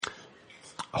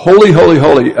Holy, holy,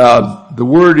 holy. The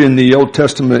word in the Old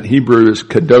Testament Hebrew is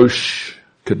kadosh,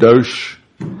 kadosh.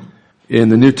 In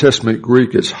the New Testament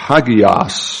Greek, it's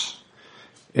hagios.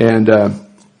 And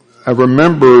I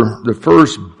remember the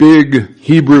first big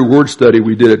Hebrew word study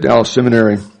we did at Dallas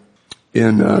Seminary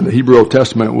in the Hebrew Old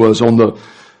Testament was on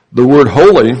the word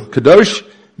holy. Kadosh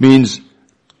means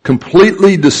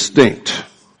completely distinct.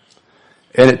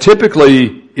 And it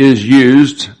typically is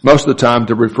used most of the time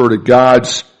to refer to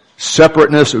God's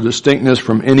separateness or distinctness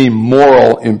from any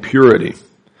moral impurity.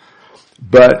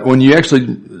 But when you actually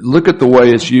look at the way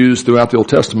it's used throughout the Old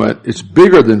Testament, it's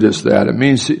bigger than just that. It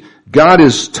means God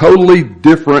is totally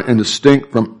different and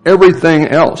distinct from everything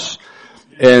else.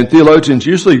 And theologians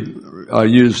usually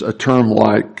use a term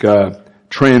like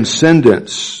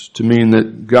transcendence to mean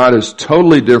that God is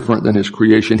totally different than His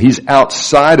creation. He's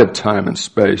outside of time and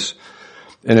space.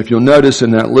 And if you'll notice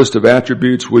in that list of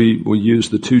attributes, we use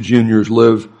the 2 Juniors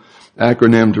Live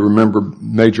acronym to remember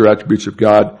major attributes of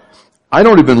God. I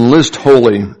don't even list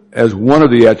holy as one of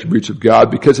the attributes of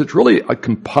God because it's really a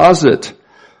composite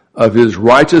of His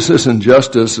righteousness and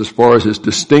justice as far as His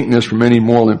distinctness from any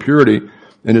moral impurity.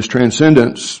 And His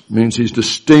transcendence means He's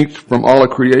distinct from all of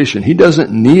creation. He doesn't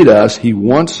need us. He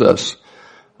wants us.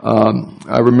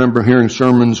 I remember hearing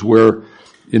sermons where,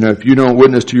 if you don't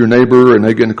witness to your neighbor and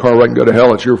they get in a car wreck and go to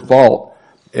hell, it's your fault.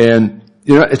 And,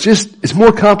 it's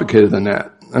more complicated than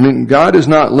that. I mean, God is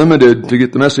not limited to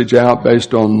get the message out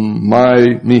based on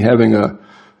me having a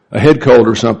head cold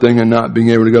or something and not being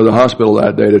able to go to the hospital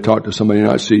that day to talk to somebody in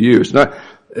ICU. It's not,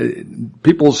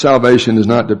 people's salvation is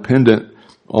not dependent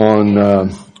on,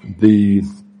 the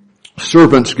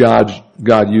servants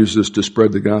God uses to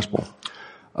spread the gospel.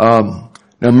 Now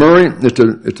Murray,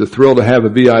 it's a thrill to have a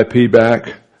VIP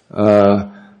back,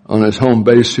 on his home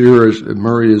base here.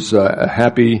 Murray is a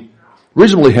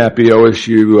reasonably happy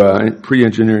OSU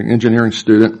engineering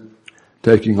student,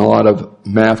 taking a lot of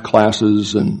math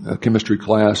classes and a chemistry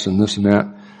class and this and that.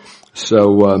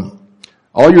 So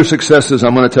all your successes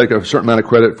I'm going to take a certain amount of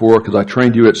credit for because I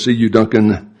trained you at CU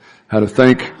Duncan how to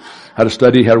think, how to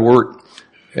study, how to work.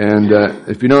 And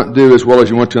if you don't do as well as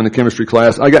you want to in the chemistry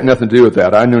class, I got nothing to do with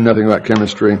that. I knew nothing about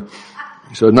chemistry,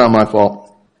 so it's not my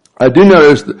fault. I do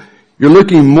notice that you're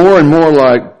looking more and more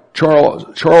like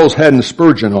Charles Haddon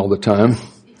Spurgeon all the time,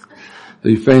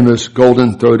 the famous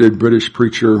golden-throated British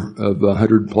preacher of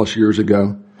 100 plus years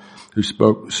ago who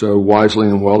spoke so wisely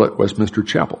and well at Westminster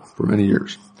Chapel for many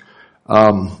years.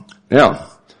 Now,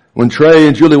 when Trey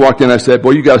and Julie walked in, I said,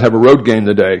 boy, you guys have a road game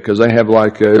today because they have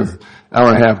like an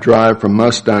hour and a half drive from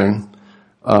Mustang.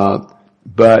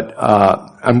 But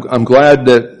I'm glad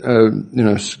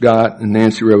that, Scott and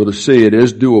Nancy were able to see it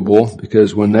is doable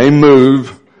because when they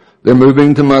move, they're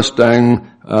moving to Mustang,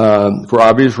 for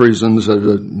obvious reasons. There's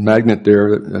a magnet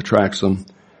there that attracts them.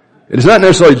 It is not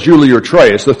necessarily Julie or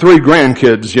Trey. It's the 3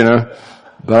 grandkids,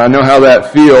 but I know how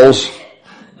that feels.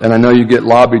 And I know you get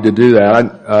lobbied to do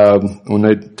that. When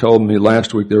they told me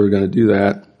last week they were going to do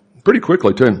that, pretty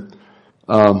quickly too.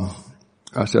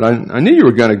 I said, I knew you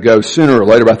were going to go sooner or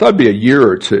later, but I thought it'd be a year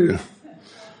or 2.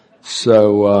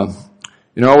 So,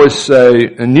 I always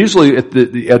say, and usually at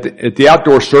the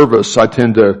outdoor service, I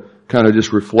tend to kind of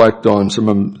just reflect on some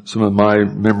of my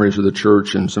memories of the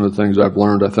church and some of the things I've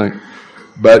learned, I think.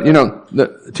 But,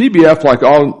 the TBF, like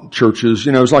all churches,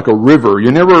 is like a river.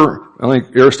 I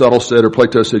think Aristotle said or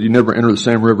Plato said, you never enter the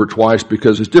same river twice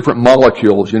because it's different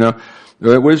molecules, We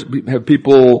have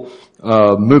people,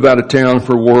 move out of town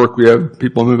for work. We have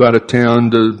people move out of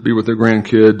town to be with their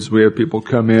grandkids. We have people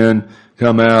come in,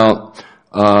 come out.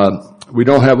 We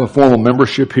don't have a formal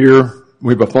membership here.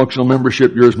 We have a functional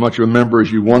membership. You're as much of a member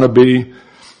as you want to be.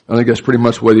 I think that's pretty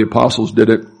much the way the apostles did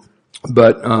it.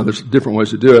 But there's different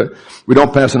ways to do it. We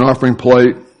don't pass an offering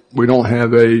plate. We don't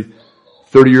have a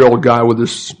 30-year-old guy with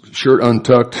his shirt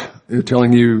untucked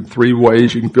telling you 3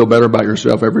 ways you can feel better about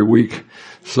yourself every week.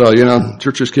 So,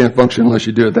 churches can't function unless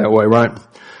you do it that way, right?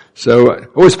 So I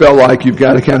always felt like you've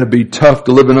got to kind of be tough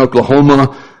to live in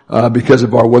Oklahoma because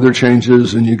of our weather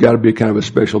changes, and you've got to be kind of a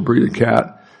special breed of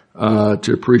cat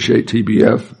to appreciate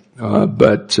TBF.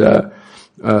 But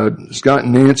Scott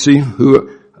and Nancy,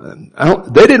 who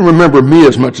they didn't remember me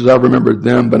as much as I remembered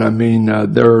them, but I mean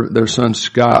their son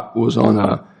Scott was on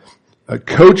a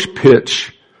coach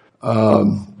pitch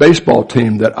baseball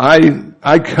team that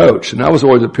I coached, and I was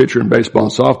always a pitcher in baseball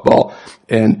and softball,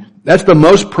 and that's the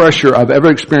most pressure I've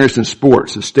ever experienced in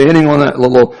sports, is standing on that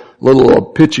little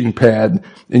pitching pad,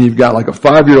 and you've got like a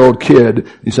 5-year-old kid.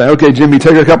 You say, okay, Jimmy,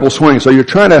 take a couple swings. So you're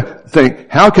trying to think,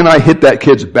 how can I hit that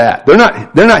kid's bat? They're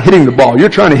not hitting the ball. You're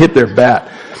trying to hit their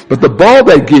bat. But the ball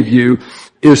they give you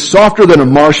is softer than a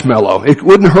marshmallow. It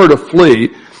wouldn't hurt a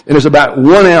flea. and it's about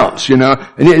 1 ounce, and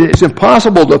it's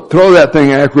impossible to throw that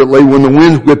thing accurately when the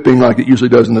wind's whipping like it usually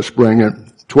does in the spring at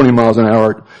 20 miles an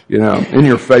hour, in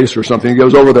your face or something. It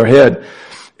goes over their head.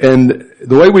 And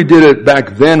the way we did it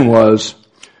back then was,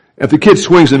 if the kid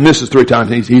swings and misses 3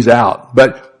 times, he's out.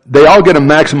 But they all get a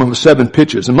maximum of 7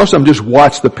 pitches, and most of them just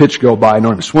watch the pitch go by and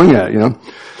don't even swing at it,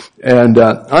 And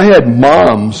I had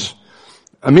moms,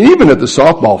 even at the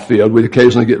softball field, we'd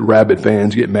occasionally get rabid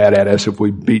fans get mad at us if we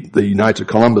beat the Knights of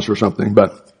Columbus or something,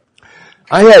 but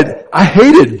I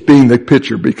hated being the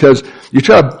pitcher because you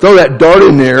try to throw that dart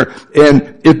in there,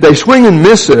 and if they swing and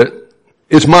miss it,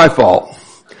 it's my fault.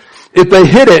 If they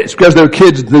hit it, it's because they're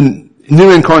kids, the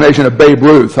new incarnation of Babe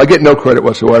Ruth. I get no credit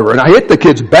whatsoever. And I hit the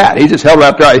kid's bat. He just held it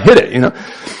out there. I hit it,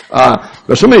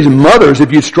 But some of these mothers,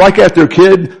 if you strike at their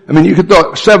kid, you could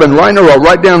throw 7 right in a row,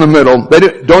 right down the middle. They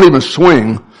don't even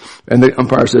swing. And the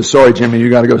umpire says, sorry, Jimmy, you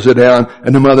gotta go sit down.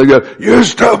 And the mother goes, you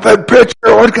stupid pitcher,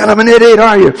 what kind of an idiot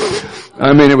are you?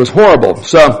 It was horrible.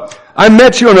 So, I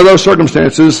met you under those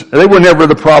circumstances. They were never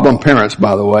the problem parents,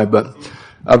 by the way, but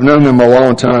I've known them a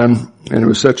long time, and it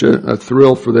was such a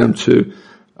thrill for them to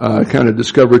kind of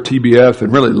discover TBF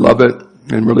and really love it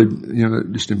and really,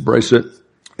 just embrace it.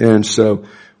 And so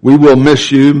we will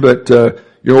miss you, but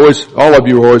all of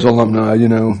you are always alumni,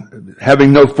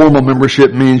 Having no formal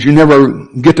membership means you never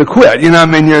get to quit, we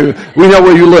know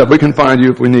where you live. We can find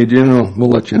you if we need you, and we'll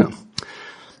let you know.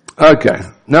 Okay.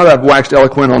 Now that I've waxed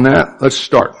eloquent on that, let's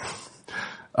start.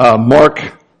 Mark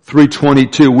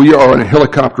 3:22. We are on a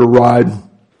helicopter ride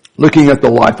looking at the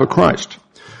life of Christ.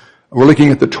 We're looking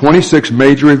at the 26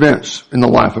 major events in the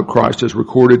life of Christ as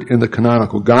recorded in the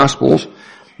canonical Gospels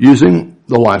using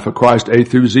the life of Christ A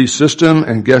through Z system.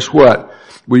 And guess what?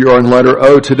 We are in letter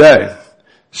O today.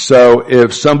 So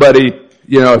if somebody,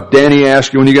 if Danny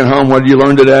asks you when you get home, what did you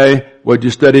learn today? What did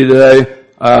you study today?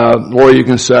 Or you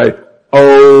can say,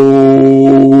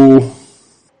 oh,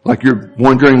 like you're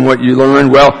wondering what you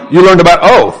learned. Well, you learned about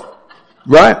O,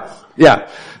 right? Yeah.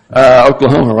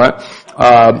 Oklahoma, right?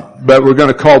 But we're going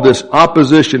to call this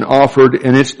opposition offered,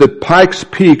 and it's the Pikes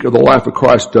Peak of the life of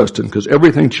Christ, Dustin, because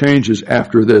everything changes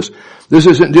after this. This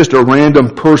isn't just a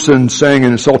random person saying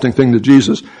an insulting thing to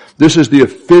Jesus. This is the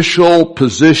official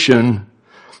position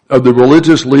of the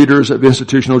religious leaders of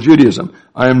institutional Judaism.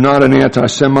 I am not an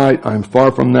anti-Semite. I'm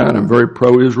far from that. I'm very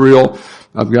pro-Israel.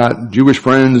 I've got Jewish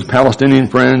friends, Palestinian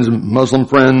friends, Muslim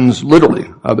friends, literally,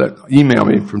 that email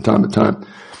me from time to time.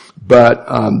 But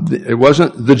it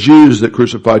wasn't the Jews that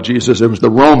crucified Jesus. It was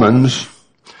the Romans.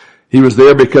 He was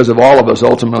there because of all of us,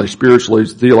 ultimately, spiritually,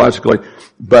 theologically.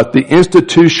 But the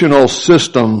institutional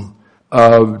system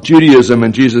of Judaism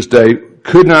in Jesus' day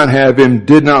could not have him,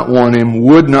 did not want him,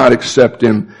 would not accept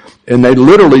him. And they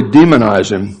literally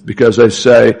demonize him because they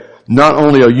say, not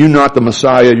only are you not the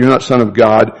Messiah, you're not Son of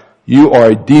God, you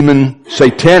are a demon,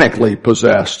 satanically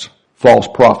possessed false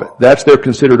prophet. That's their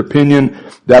considered opinion.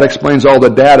 That explains all the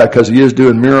data because he is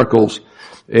doing miracles.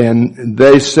 And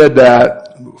they said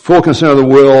that full consent of the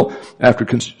will after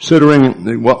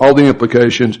considering all the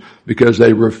implications because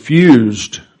they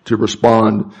refused to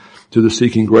respond to the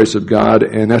seeking grace of God,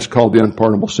 and that's called the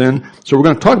unpardonable sin. So we're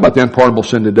going to talk about the unpardonable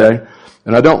sin today.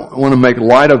 And I don't want to make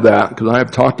light of that because I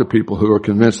have talked to people who are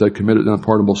convinced they committed an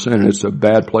unpardonable sin, and it's a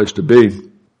bad place to be.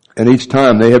 And each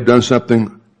time they have done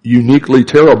something uniquely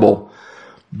terrible,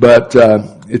 but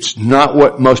it's not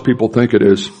what most people think it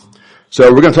is.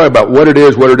 So we're going to talk about what it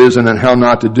is, what it isn't, and how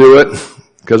not to do it.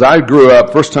 Because I grew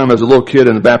up, first time as a little kid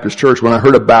in the Baptist church, when I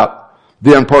heard about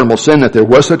the unpardonable sin, that there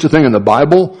was such a thing in the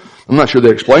Bible. I'm not sure they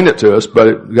explained it to us, but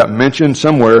it got mentioned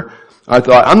somewhere. I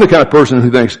thought, I'm the kind of person who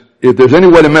thinks, if there's any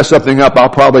way to mess something up, I'll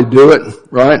probably do it,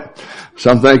 right?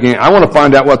 So I'm thinking, I want to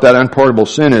find out what that unpardonable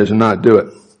sin is and not do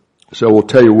it. So we'll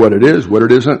tell you what it is, what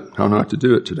it isn't, how not to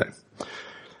do it today.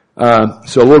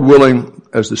 So Lord willing,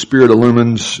 as the Spirit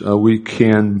illumines, we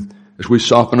can, as we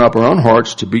soften up our own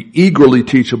hearts to be eagerly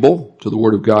teachable to the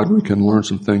Word of God, we can learn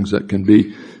some things that can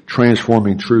be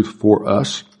transforming truth for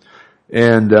us.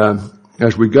 And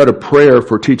as we go to prayer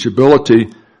for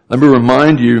teachability, let me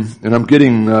remind you, and I'm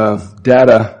getting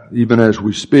data even as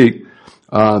we speak,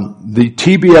 the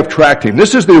TBF track team.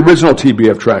 This is the original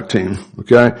TBF track team,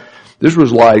 okay? This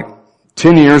was like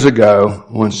 10 years ago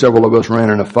when several of us ran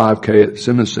in a 5K at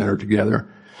Simmons Center together.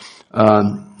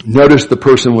 Notice the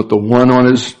person with the 1 on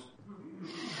his,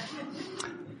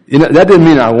 that didn't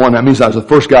mean I won. That means I was the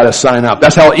first guy to sign up.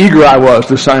 That's how eager I was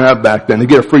to sign up back then. To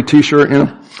get a free t-shirt,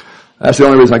 That's the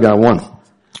only reason I got one.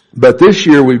 But this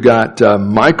year we've got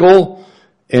Michael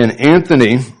and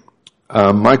Anthony,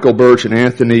 Michael Birch and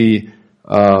Anthony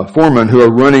Foreman, who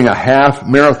are running a half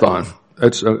marathon.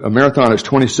 A marathon is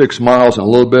 26 miles and a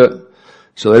little bit.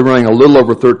 So they ran a little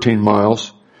over 13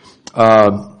 miles.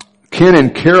 Ken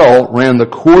and Carol ran the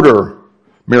quarter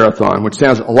marathon, which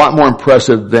sounds a lot more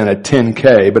impressive than a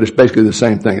 10K, but it's basically the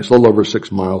same thing. It's a little over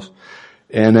 6 miles.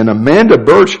 And then Amanda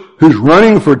Birch, who's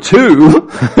running for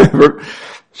 2,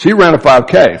 she ran a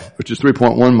 5K, which is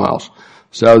 3.1 miles.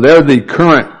 So they're the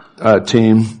current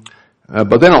team,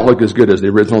 but they don't look as good as the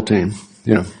original team.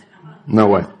 No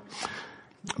way.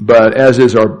 But as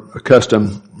is our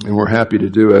custom, and we're happy to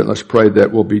do it, let's pray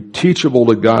that we'll be teachable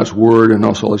to God's Word, and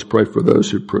also let's pray for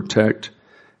those who protect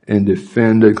and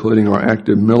defend, including our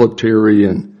active military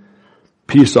and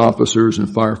peace officers and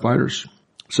firefighters.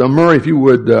 So Murray, if you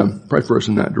would pray for us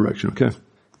in that direction, okay?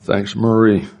 Thanks,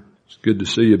 Murray. It's good to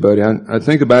see you, buddy. I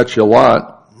think about you a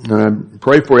lot, and I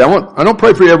pray for you. I don't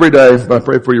pray for you every day, but I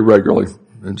pray for you regularly.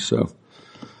 And so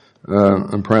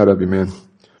I'm proud of you, man.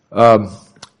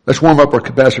 Let's warm up our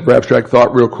capacity for abstract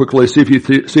thought real quickly. See if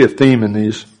you see a theme in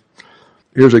these.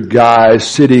 Here's a guy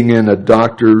sitting in a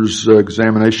doctor's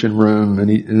examination room,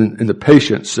 and the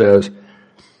patient says,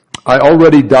 I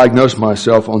already diagnosed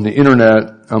myself on the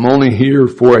internet. I'm only here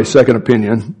for a second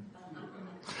opinion.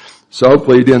 So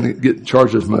hopefully he didn't get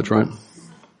charged as much, right?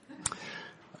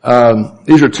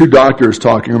 These are two doctors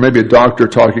talking, or maybe a doctor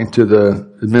talking to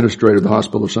the administrator of the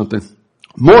hospital or something.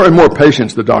 More and more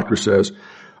patients, the doctor says,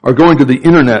 are going to the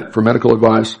internet for medical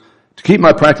advice. To keep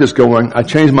my practice going, I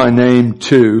changed my name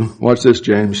to, watch this,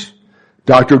 James,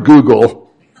 Dr.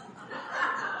 Google.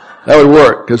 That would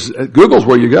work, because Google's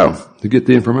where you go to get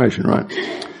the information, right?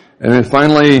 And then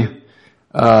finally,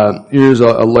 here's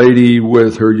a lady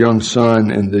with her young son,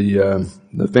 and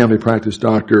the family practice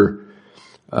doctor,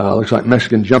 looks like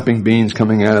Mexican jumping beans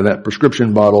coming out of that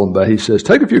prescription bottle, but he says,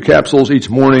 take a few capsules each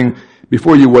morning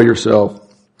before you weigh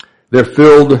yourself. They're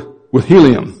filled with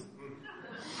helium.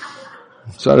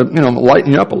 So to,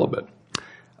 lighten you up a little bit.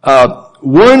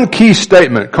 One key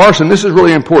statement. Carson, this is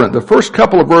really important. The first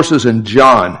couple of verses in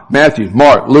John, Matthew,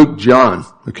 Mark, Luke, John,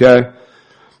 okay,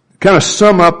 kind of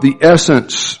sum up the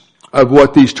essence of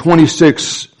what these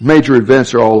 26 major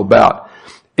events are all about.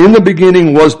 In the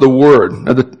beginning was the Word.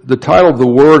 Now the title of the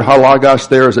Word, halagos,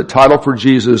 there is a title for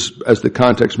Jesus, as the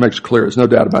context makes clear. There's no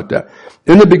doubt about that.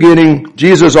 In the beginning,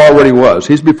 Jesus already was.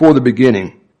 He's before the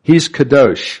beginning. He's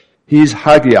kadosh. He's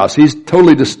hagios. He's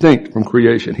totally distinct from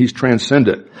creation. He's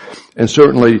transcendent, and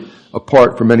certainly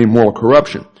apart from any moral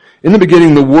corruption. In the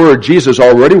beginning, the Word, Jesus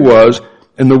already was,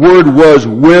 and the Word was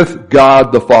with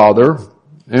God the Father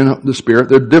and the Spirit.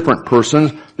 They're different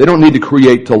persons. They don't need to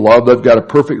create to love. They've got a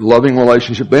perfect loving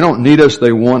relationship. They don't need us.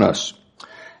 They want us.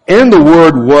 And the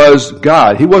Word was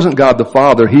God. He wasn't God the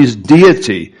Father. He's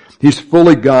deity. He's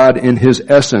fully God in His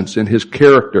essence, in His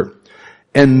character.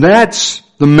 And that's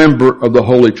the member of the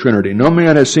Holy Trinity. No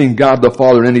man has seen God the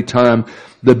Father at any time.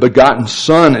 The begotten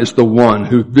Son is the one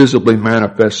who visibly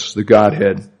manifests the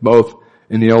Godhead, both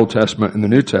in the Old Testament and the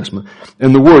New Testament.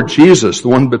 And the Word, Jesus, the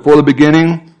one before the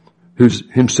beginning, who's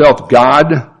himself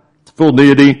God, full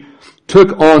deity,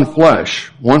 took on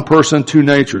flesh. One person, two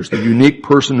natures, the unique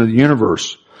person of the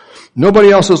universe.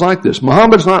 Nobody else is like this.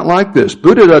 Muhammad's not like this.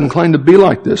 Buddha doesn't claim to be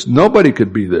like this. Nobody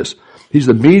could be this. He's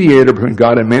the mediator between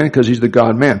God and man because he's the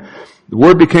God-man. The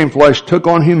Word became flesh, took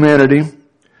on humanity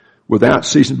without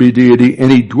ceasing to be deity, and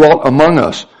He dwelt among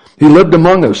us. He lived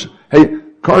among us. Hey,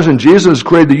 Carson, Jesus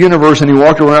created the universe and He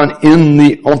walked around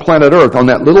on planet Earth, on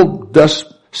that little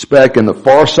dust speck in the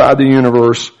far side of the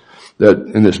universe, that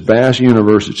in this vast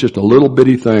universe, it's just a little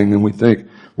bitty thing, and we think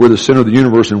we're the center of the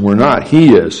universe, and we're not.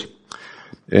 He is.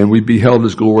 And we beheld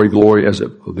His glory as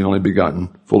of the only begotten,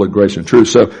 full of grace and truth.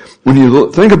 So when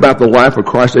you think about the life of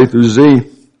Christ A through Z,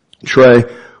 Trey,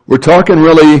 we're talking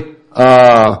really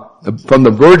from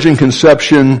the virgin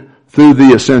conception through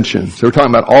the ascension. So we're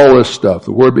talking about all this stuff.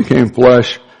 The Word became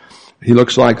flesh. He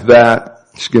looks like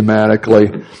that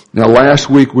schematically. Now last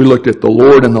week we looked at the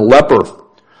Lord and the leper.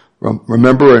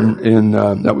 Remember in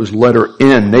that was letter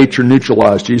N, nature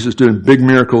neutralized. Jesus doing big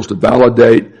miracles to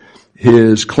validate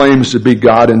His claims to be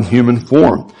God in human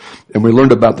form. And we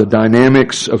learned about the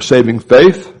dynamics of saving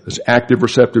faith. It's active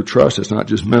receptive trust. It's not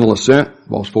just mental assent. It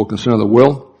involves full consent of the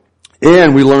will.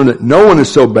 And we learned that no one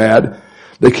is so bad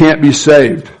they can't be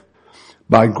saved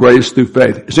by grace through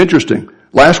faith. It's interesting.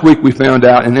 Last week we found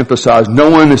out and emphasized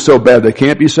no one is so bad they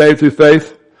can't be saved through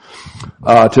faith.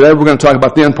 Today we're going to talk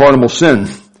about the unpardonable sin.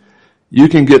 You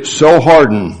can get so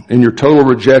hardened in your total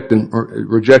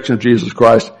rejection of Jesus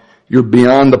Christ, you're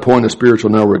beyond the point of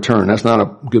spiritual no return. That's not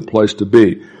a good place to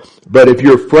be. But if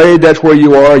you're afraid that's where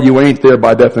you are, you ain't there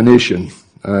by definition.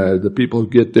 The people who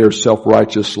get there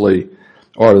self-righteously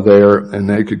are there, and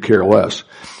they could care less.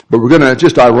 But we're going to,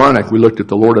 just ironic, we looked at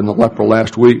the Lord and the leper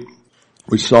last week.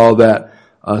 We saw that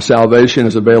salvation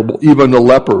is available even to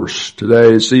lepers.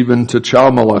 Today it's even to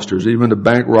child molesters, even to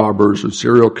bank robbers and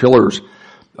serial killers.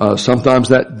 Sometimes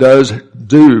that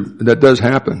does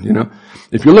happen, you know.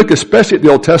 If you look especially at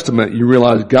the Old Testament, you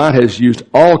realize God has used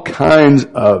all kinds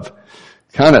of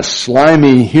kind of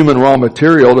slimy human raw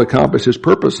material to accomplish His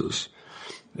purposes.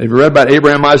 Have you read about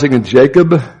Abraham, Isaac, and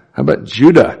Jacob? How about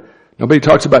Judah? Nobody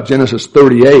talks about Genesis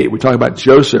 38. We talk about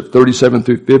Joseph, 37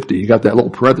 through 50. You got that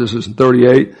little parenthesis in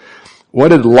 38. What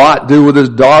did Lot do with his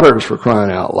daughters, for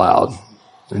crying out loud?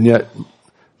 And yet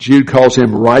Jude calls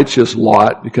him righteous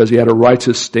Lot because he had a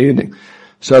righteous standing.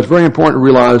 So it's very important to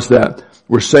realize that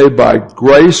we're saved by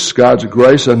grace, God's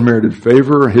grace, unmerited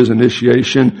favor, His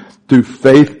initiation through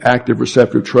faith, active,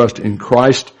 receptive trust in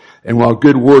Christ. And while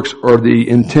good works are the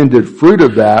intended fruit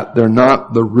of that, they're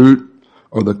not the root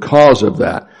or the cause of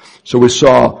that. So we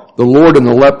saw the Lord and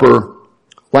the leper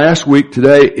last week.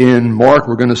 Today in Mark,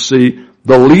 we're going to see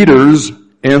the leaders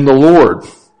and the Lord.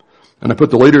 And I put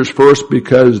the leaders first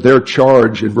because their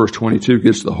charge in verse 22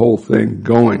 gets the whole thing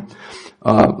going.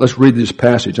 Let's read this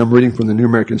passage. I'm reading from the New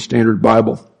American Standard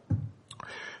Bible.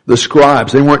 The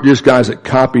scribes, they weren't just guys that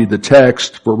copied the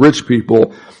text for rich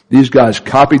people. These guys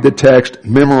copied the text,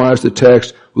 memorized the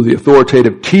text, were the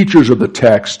authoritative teachers of the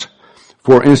text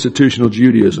for institutional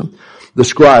Judaism. The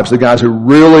scribes, the guys who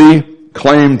really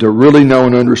claimed to really know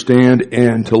and understand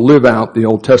and to live out the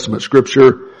Old Testament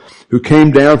scripture, who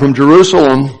came down from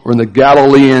Jerusalem or in the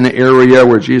Galilean area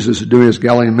where Jesus is doing His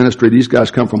Galilean ministry. These guys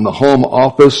come from the home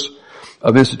office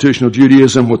of institutional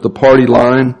Judaism with the party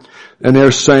line. And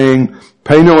they're saying,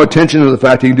 pay no attention to the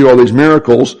fact He can do all these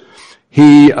miracles.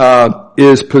 He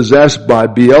is possessed by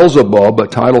Beelzebub, a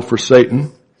title for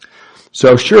Satan.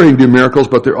 So sure, He can do miracles,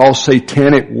 but they're all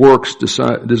satanic works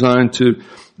designed to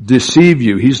deceive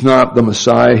you. He's not the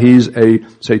Messiah. He's a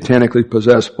satanically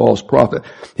possessed false prophet.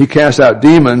 He casts out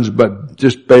demons, but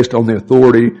just based on the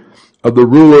authority of the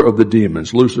ruler of the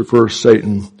demons, Lucifer,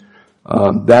 Satan.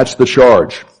 That's the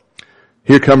charge.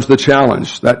 Here comes the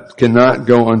challenge. That cannot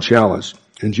go unchallenged.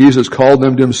 And Jesus called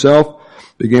them to Himself,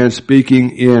 began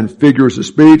speaking in figures of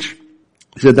speech.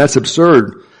 He said, that's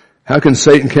absurd. How can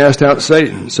Satan cast out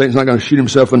Satan? Satan's not going to shoot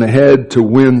himself in the head to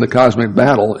win the cosmic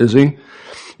battle, is he?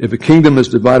 If a kingdom is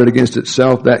divided against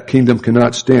itself, that kingdom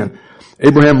cannot stand.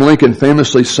 Abraham Lincoln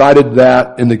famously cited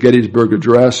that in the Gettysburg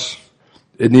Address.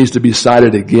 It needs to be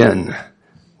cited again.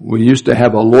 We used to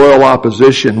have a loyal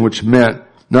opposition, which meant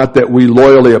not that we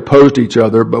loyally opposed each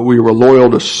other, but we were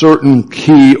loyal to certain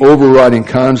key overriding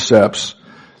concepts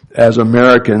as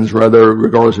Americans, rather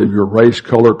regardless of your race,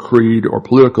 color, creed, or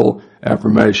political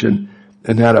affirmation.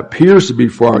 And that appears to be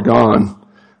far gone.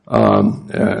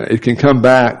 It can come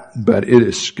back, but it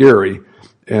is scary.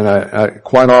 And I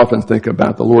quite often think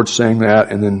about the Lord saying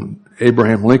that and then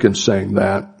Abraham Lincoln saying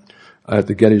that at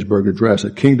the Gettysburg Address.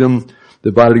 A kingdom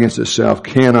divided against itself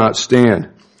cannot stand.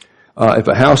 If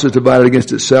a house is divided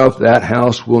against itself, that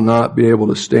house will not be able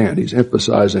to stand. He's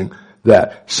emphasizing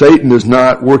that. Satan is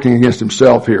not working against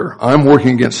himself here. I'm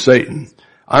working against Satan.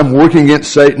 I'm working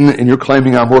against Satan and you're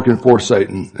claiming I'm working for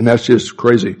Satan. And that's just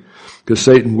crazy. Because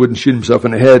Satan wouldn't shoot himself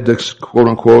in the head to quote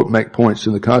unquote make points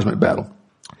in the cosmic battle.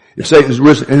 If Satan's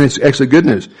risen, and it's actually good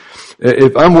news.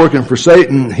 If I'm working for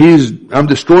Satan, I'm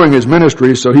destroying his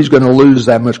ministry, so he's going to lose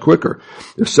that much quicker.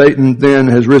 If Satan then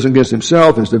has risen against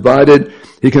himself and is divided,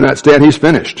 he cannot stand, he's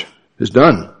finished. It's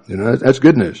done. You know, that's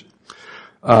good news.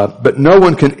 But no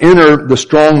one can enter the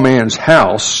strong man's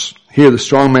house. Here the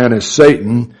strong man is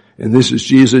Satan, and this is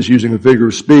Jesus using a figure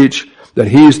of speech, that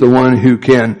he's the one who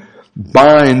can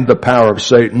bind the power of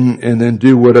Satan and then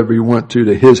do whatever you want to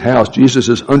his house. Jesus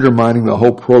is undermining the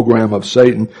whole program of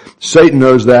Satan. Satan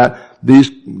knows that.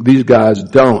 These guys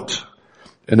don't.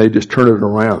 And they just turn it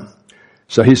around.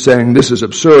 So he's saying this is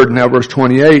absurd. Now verse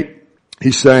 28,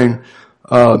 he's saying,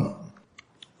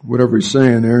 whatever he's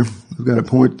saying there. I've got a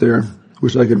point there.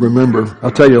 Wish I could remember.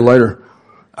 I'll tell you later.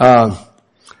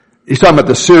 He's talking about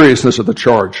the seriousness of the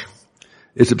charge.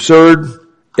 It's absurd,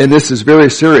 and this is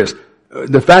very serious.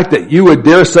 The fact that you would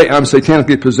dare say I'm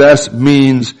satanically possessed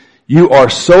means you are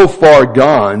so far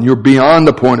gone, you're beyond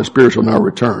the point of spiritual no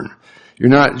return. You're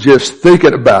not just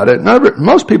thinking about it.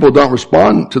 Most people don't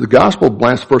respond to the gospel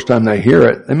blast the first time they hear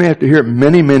it. They may have to hear it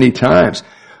many, many times.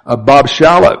 Bob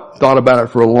Shallop thought about it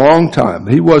for a long time.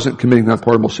 He wasn't committing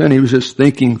unpardonable sin. He was just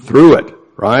thinking through it,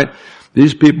 right?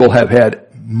 These people have had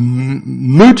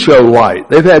mucho light.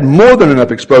 They've had more than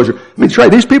enough exposure. I mean, Trey,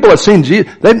 these people have seen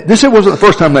Jesus. This wasn't the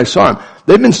first time they saw him.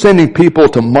 They've been sending people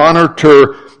to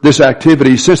monitor this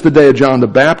activity since the day of John the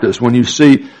Baptist. When you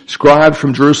see scribes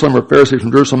from Jerusalem or Pharisees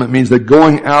from Jerusalem, it means they're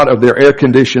going out of their air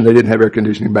conditioning. They didn't have air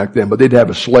conditioning back then, but they'd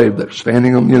have a slave that's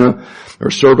fanning them, or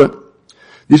a servant.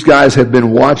 These guys have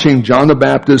been watching John the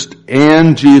Baptist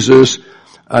and Jesus,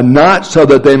 not so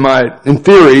that they might, in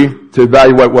theory, to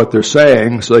evaluate what they're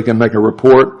saying, so they can make a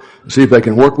report, see if they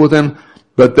can work with him,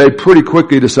 but they pretty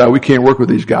quickly decide we can't work with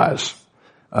these guys.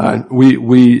 We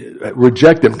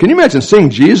reject them. Can you imagine seeing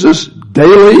Jesus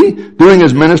daily doing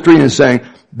his ministry and saying,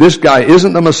 this guy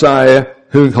isn't the Messiah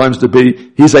who he claims to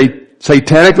be. He's a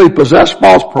satanically possessed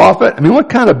false prophet. I mean, what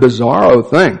kind of bizarro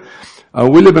thing?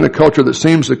 We live in a culture that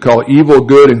seems to call evil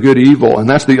good and good evil, and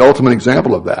that's the ultimate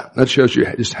example of that. That shows you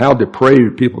just how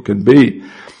depraved people can be.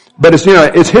 But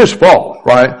it's his fault,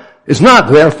 right? It's not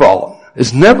their fault.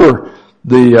 It's never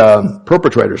the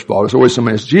perpetrator's fault. It's always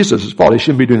it's Jesus' fault. He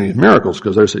shouldn't be doing these miracles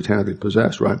because they're satanically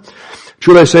possessed, right?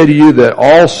 Truly I say to you that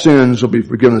all sins will be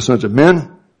forgiven the sons of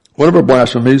men, whatever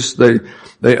blasphemies they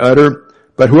utter.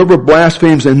 But whoever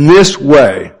blasphemes in this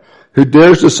way, who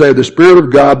dares to say the Spirit of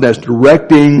God that's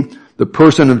directing the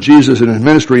person of Jesus in his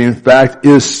ministry, in fact,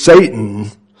 is Satan,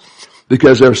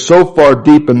 because they're so far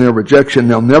deep in their rejection,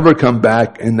 they'll never come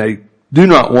back, and they do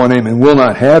not want him and will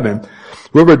not have him.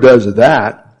 Whoever does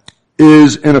that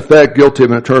is, in effect, guilty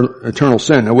of an eternal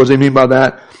sin. Now, what does he mean by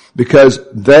that? Because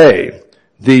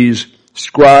these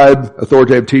scribe,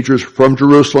 authoritative teachers from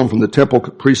Jerusalem, from the temple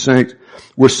precinct,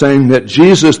 were saying that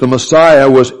Jesus, the Messiah,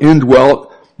 was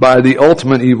indwelt by the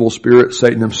ultimate evil spirit,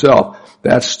 Satan himself.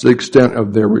 That's the extent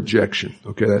of their rejection.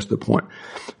 Okay, that's the point.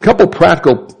 A couple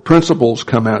practical principles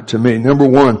come out to me. Number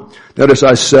one, notice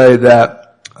I say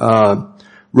that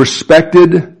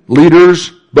respected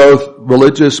leaders, both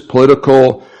religious,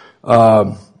 political,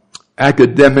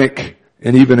 academic,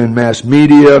 and even in mass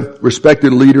media,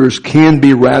 respected leaders can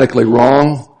be radically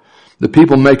wrong. The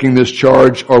people making this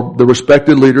charge are the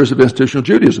respected leaders of institutional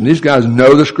Judaism. These guys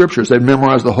know the scriptures. They've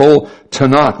memorized the whole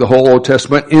Tanakh, the whole Old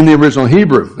Testament in the original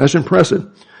Hebrew. That's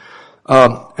impressive.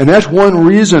 And that's one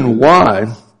reason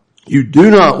why you do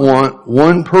not want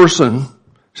one person,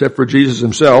 except for Jesus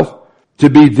himself, to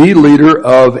be the leader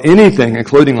of anything,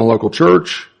 including a local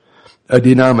church, a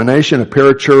denomination, a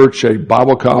parachurch, a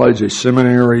Bible college, a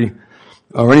seminary,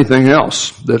 or anything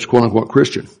else that's quote-unquote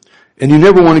Christian. And you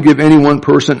never want to give any one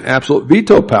person absolute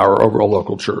veto power over a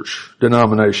local church,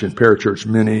 denomination, parachurch,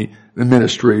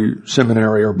 ministry,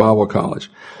 seminary, or Bible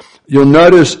college. You'll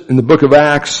notice in the book of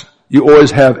Acts, you always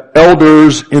have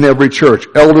elders in every church.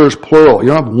 Elders, plural. You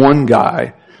don't have one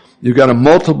guy. You've got a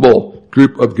multiple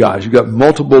group of guys. You've got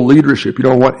multiple leadership. You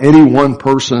don't want any one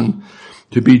person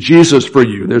to be Jesus for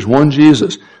you. There's one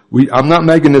Jesus. I'm not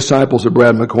making disciples of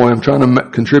Brad McCoy. I'm trying to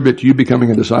contribute to you becoming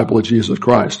a disciple of Jesus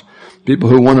Christ. People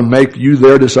who want to make you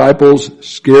their disciples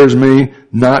scares me.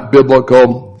 Not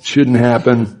biblical. Shouldn't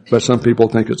happen. But some people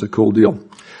think it's a cool deal.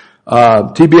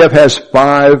 TBF has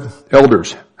 5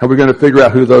 elders. How are we going to figure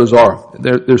out who those are?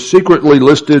 They're secretly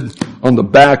listed on the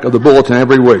back of the bulletin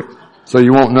every week, so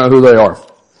you won't know who they are.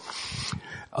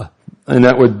 And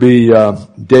that would be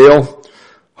Dale,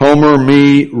 Homer,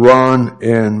 me, Ron,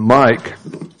 and Mike.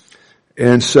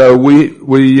 And so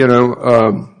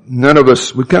none of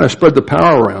us, we kind of spread the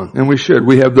power around, and we should.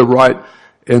 We have the right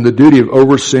and the duty of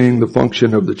overseeing the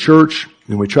function of the church,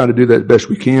 and we try to do that as best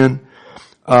we can.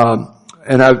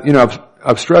 And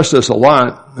I've stressed this a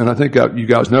lot, and I think you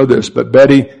guys know this, but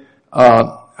Betty,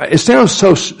 it sounds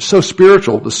so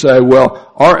spiritual to say,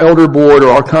 well, our elder board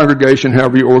or our congregation,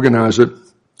 however you organize it,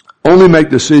 only make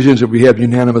decisions if we have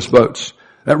unanimous votes.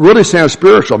 That really sounds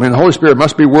spiritual. I mean, the Holy Spirit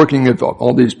must be working if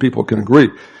all these people can agree.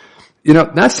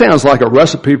 That sounds like a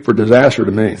recipe for disaster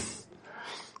to me.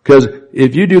 Because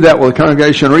if you do that with a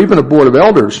congregation or even a board of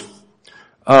elders,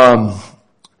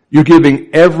 you're giving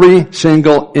every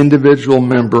single individual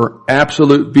member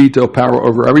absolute veto power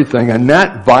over everything, and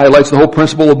that violates the whole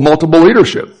principle of multiple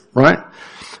leadership, right?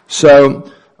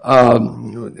 So,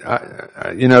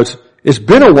 it's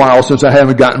been a while since I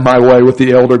haven't gotten my way with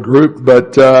the elder group,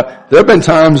 but there have been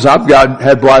times I've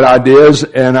had bright ideas,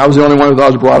 and I was the only one who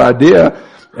thought it was a bright idea.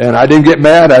 And I didn't get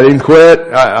mad. I didn't quit.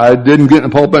 I didn't get in the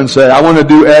pulpit and say, I want to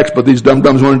do X, but these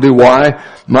dum-dums want to do Y.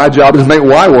 My job is to make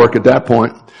Y work at that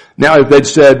point. Now, if they'd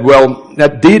said, well,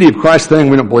 that deity of Christ thing,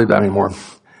 we don't believe that anymore,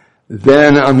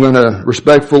 then I'm going to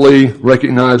respectfully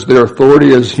recognize their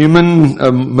authority as human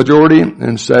majority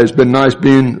and say, it's been nice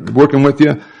working with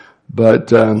you,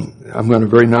 but I'm going to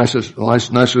very nicely,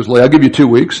 I'll give you 2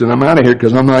 weeks and I'm out of here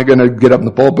because I'm not going to get up in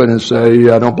the pulpit and say,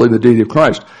 I don't believe the deity of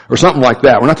Christ or something like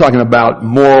that. We're not talking about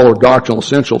moral or doctrinal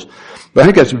essentials, but I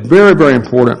think that's very, very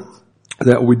important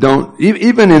that we don't,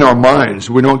 even in our minds,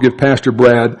 we don't give Pastor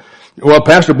Brad, well,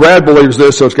 Pastor Brad believes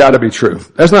this, so it's got to be true.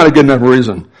 That's not a good enough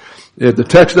reason. If the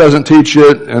text doesn't teach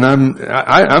it, and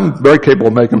I'm very capable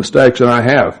of making mistakes, and I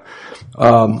have.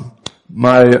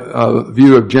 my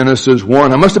view of Genesis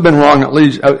 1. I must have been wrong at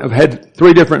least. I've had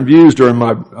 3 different views during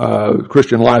my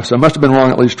Christian life, so I must have been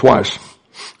wrong at least twice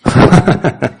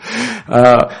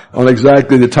on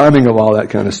exactly the timing of all that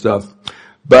kind of stuff.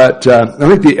 But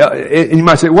I think and you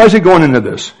might say, why is he going into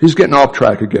this? He's getting off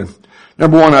track again.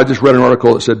 Number one, I just read an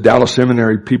article that said Dallas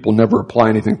Seminary people never apply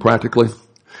anything practically,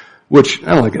 which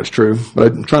I don't think that's true,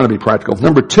 but I'm trying to be practical.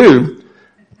 Number 2,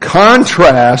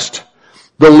 contrast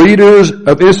the leaders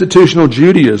of institutional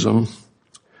Judaism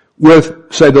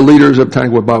with, say, the leaders of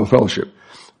Tanglewood Bible Fellowship.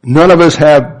 None of us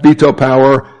have veto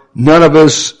power. None of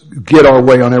us get our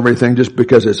way on everything just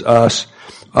because it's us.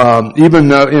 Even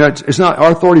though, it's not,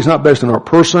 our authority is not based on our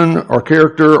person, our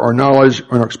character, our knowledge,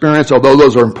 or our experience, although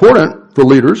those are important for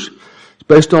leaders. It's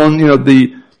based on,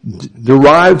 the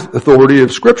derived authority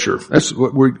of Scripture. That's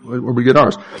where we get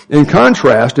ours. In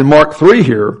contrast, in Mark 3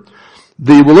 here,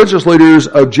 the religious leaders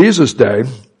of Jesus' day,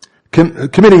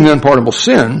 committing the unpardonable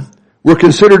sin, were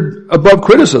considered above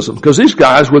criticism because these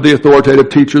guys were the authoritative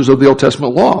teachers of the Old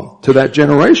Testament law to that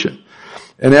generation.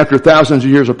 And after thousands of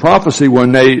years of prophecy,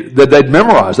 when they'd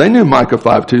memorized, they knew Micah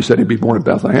 5:2 said he'd be born in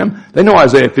Bethlehem. They know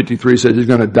Isaiah 53 says he's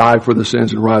going to die for the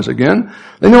sins and rise again.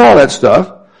 They knew all that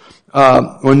stuff.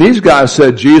 When these guys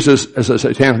said Jesus is a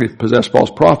satanically possessed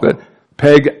false prophet,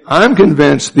 Peg, I'm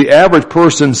convinced the average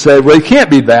person said, well, he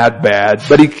can't be that bad,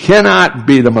 but he cannot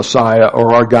be the Messiah,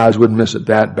 or our guys would miss it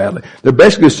that badly. They're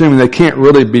basically assuming they can't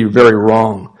really be very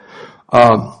wrong.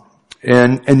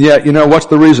 And yet, what's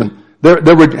the reason?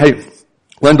 Hey,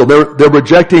 Wendell, they're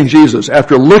rejecting Jesus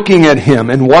after looking at him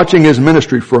and watching his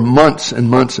ministry for months and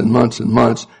months and months and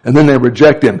months, and then they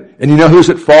reject him. And you know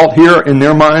who's at fault here in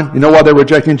their mind? You know why they're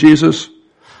rejecting Jesus?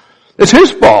 It's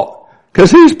his fault. Because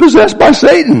he's possessed by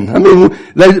Satan. I mean,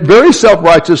 they very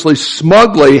self-righteously,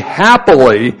 smugly,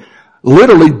 happily,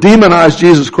 literally demonize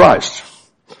Jesus Christ.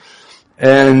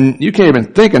 And you can't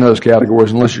even think in those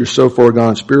categories unless you're so far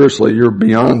gone spiritually, you're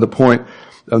beyond the point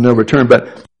of no return.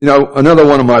 But, another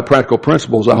one of my practical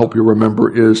principles I hope you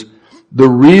remember is the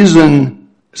reason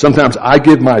sometimes I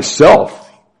give myself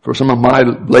for some of my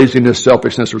laziness,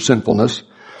 selfishness, or sinfulness,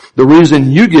 the reason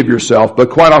you give yourself, but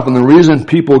quite often the reason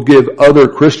people give other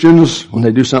Christians when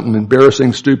they do something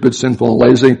embarrassing, stupid, sinful, and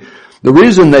lazy, the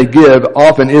reason they give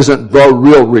often isn't the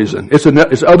real reason.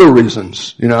 It's other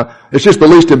reasons, It's just the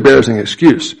least embarrassing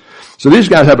excuse. So these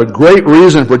guys have a great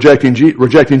reason for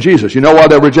rejecting Jesus. You know why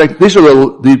they're rejecting? These are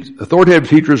the authoritative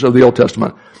teachers of the Old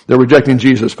Testament. They're rejecting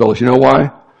Jesus, fellas. You know why?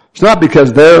 It's not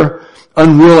because they're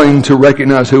unwilling to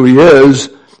recognize who he is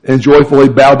and joyfully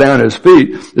bow down at his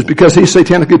feet. It's because he's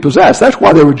satanically possessed. That's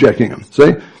why they're rejecting him.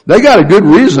 See? They got a good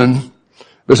reason,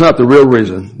 but it's not the real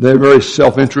reason. They're very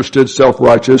self-interested,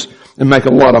 self-righteous, and make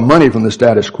a lot of money from the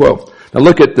status quo. Now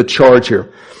look at the charge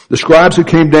here. The scribes who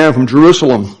came down from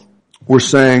Jerusalem were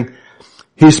saying,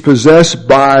 he's possessed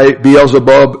by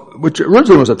Beelzebub, which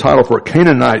originally was a title for a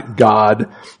Canaanite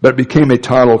god, but it became a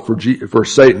title for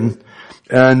Satan.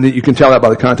 And you can tell that by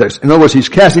the context. In other words, he's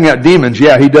casting out demons.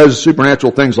 Yeah, he does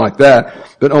supernatural things like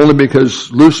that, but only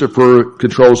because Lucifer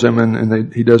controls him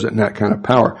and he does it in that kind of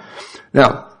power.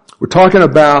 Now, we're talking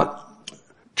about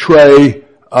Trey,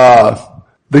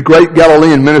 the great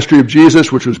Galilean ministry of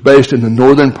Jesus, which was based in the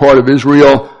northern part of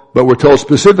Israel, but we're told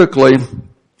specifically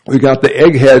we got the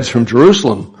eggheads from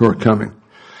Jerusalem who are coming.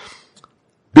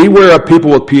 Beware of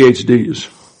people with PhDs.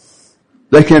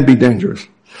 They can be dangerous.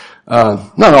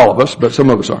 Not all of us, but some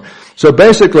of us are. So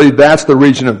basically, that's the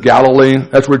region of Galilee.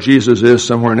 That's where Jesus is,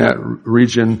 somewhere in that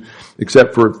region,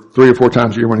 except for 3 or 4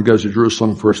 times a year when he goes to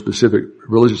Jerusalem for specific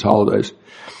religious holidays.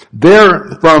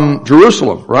 They're from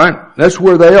Jerusalem, right? That's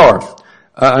where they are.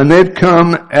 And they've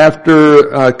come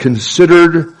after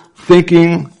considered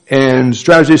thinking and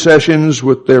strategy sessions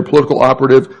with their political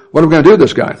operative. What are we going to do with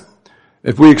this guy?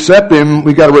 If we accept him,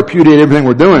 we've got to repudiate everything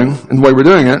we're doing and the way we're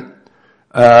doing it.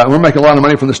 We're making a lot of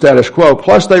money from the status quo.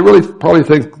 Plus, they really probably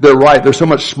think they're right. They're so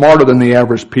much smarter than the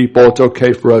average people. It's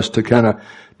okay for us to kind of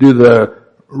do the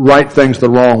right things the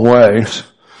wrong way.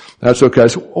 That's okay.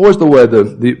 It's always the way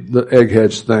the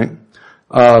eggheads think.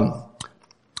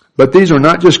 But these are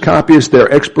not just copyists.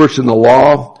 They're experts in the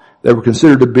law. They were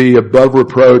considered to be above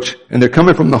reproach. And they're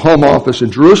coming from the home office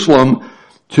in Jerusalem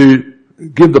to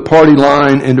give the party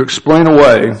line and to explain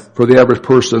away for the average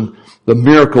person the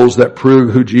miracles that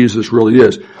prove who Jesus really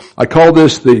is. I call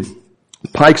this the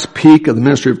Pikes Peak of the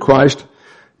ministry of Christ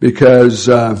because,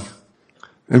 and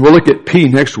we'll look at P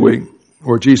next week,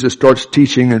 where Jesus starts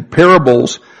teaching in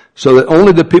parables so that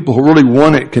only the people who really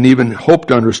want it can even hope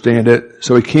to understand it.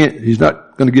 So he's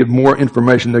not going to give more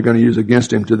information they're going to use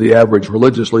against him to the average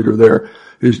religious leader there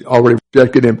who's already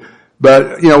rejected him.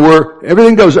 But,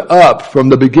 everything goes up from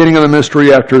the beginning of the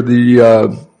ministry after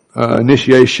the,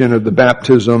 initiation of the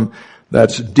baptism.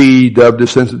 That's D, Dove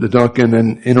descends to Duncan,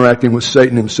 and interacting with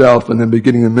Satan himself, and then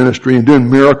beginning the ministry and doing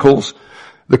miracles.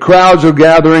 The crowds are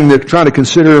gathering. They're trying to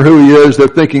consider who he is. They're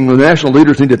thinking the national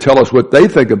leaders need to tell us what they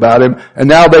think about him, and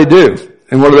now they do.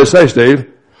 And what do they say,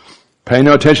 Steve? Pay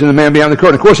no attention to the man behind the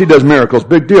curtain. Of course he does miracles.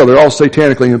 Big deal. They're all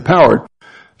satanically empowered.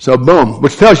 So boom.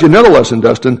 Which tells you another lesson,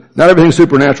 Dustin. Not everything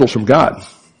supernatural is from God.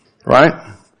 Right?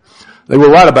 They were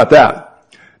right about that.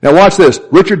 Now watch this.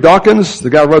 Richard Dawkins, the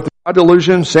guy who wrote The God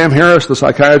Delusion, Sam Harris, the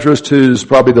psychiatrist who's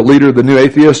probably the leader of the New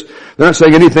Atheists, they're not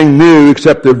saying anything new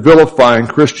except they're vilifying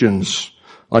Christians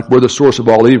like we're the source of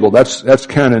all evil. That's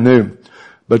kind of new.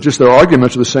 But just their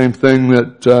arguments are the same thing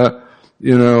that,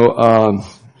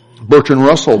 Bertrand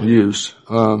Russell used,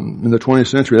 in the 20th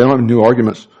century. They don't have new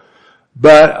arguments.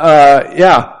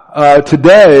 But,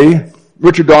 today,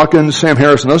 Richard Dawkins, Sam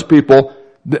Harris, and those people,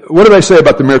 what do they say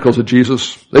about the miracles of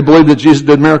Jesus? They believe that Jesus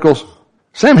did miracles?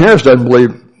 Sam Harris doesn't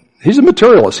believe. He's a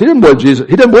materialist. He didn't believe Jesus.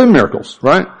 He didn't believe in miracles,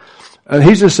 right? And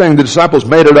he's just saying the disciples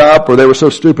made it up, or they were so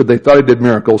stupid they thought he did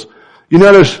miracles. You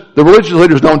notice the religious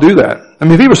leaders don't do that. I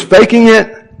mean, if he was faking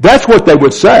it, that's what they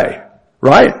would say,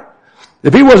 right?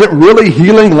 If he wasn't really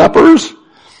healing lepers,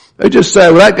 they just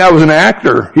say, well, that guy was an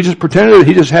actor. He just pretended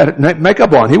he just had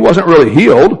makeup on. He wasn't really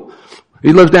healed.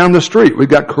 He lives down the street. We've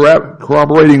got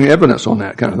corroborating evidence on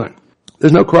that kind of thing.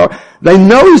 There's no They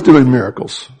know he's doing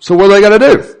miracles. So what do they got to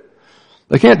do?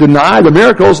 They can't deny the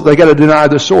miracles. They got to deny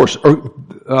the source or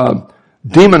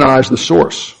demonize the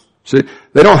source. See,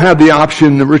 they don't have the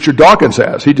option that Richard Dawkins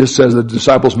has. He just says the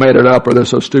disciples made it up, or they're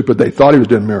so stupid they thought he was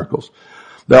doing miracles.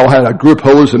 They all had a group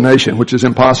hallucination, which is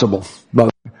impossible.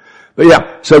 But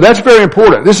yeah, so that's very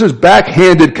important. This is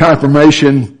backhanded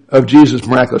confirmation of Jesus'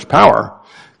 miraculous power,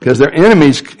 because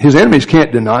his enemies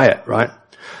can't deny it, right?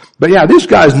 But yeah, these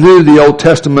guys knew the Old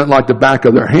Testament like the back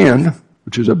of their hand,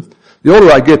 which is the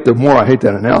older I get, the more I hate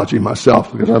that analogy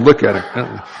myself, because I look at it,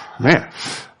 man.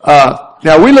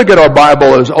 Now we look at our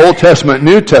Bible as Old Testament,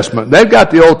 New Testament. They've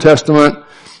got the Old Testament,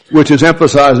 which is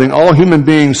emphasizing all human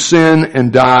beings sin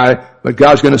and die, but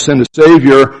God's going to send a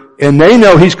Savior, and they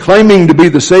know He's claiming to be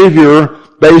the Savior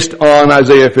based on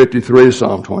Isaiah 53,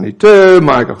 Psalm 22,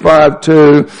 Micah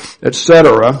 5:2,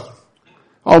 etc.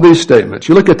 All these statements.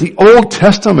 You look at the Old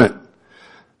Testament.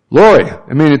 Lori,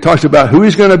 it talks about who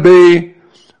He's going to be,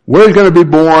 where He's going to be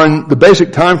born, the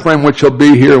basic time frame which He'll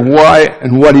be here, why,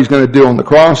 and what He's going to do on the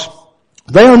cross.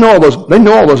 They know all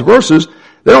those verses.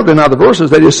 They don't deny the verses.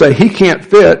 They just say He can't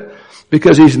fit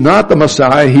because He's not the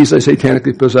Messiah. He's a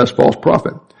satanically possessed false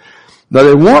prophet. Now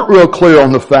they weren't real clear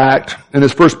on the fact, and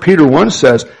as 1 Peter 1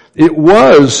 says, it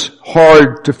was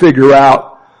hard to figure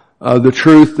out the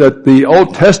truth that the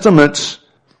Old Testament's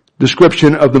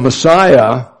description of the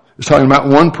Messiah is talking about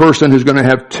one person who's going to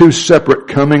have two separate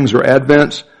comings or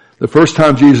advents. The first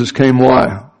time Jesus came,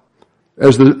 why?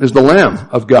 As the Lamb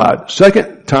of God.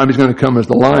 Second time He's going to come as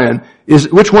the Lion.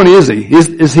 Which one is He?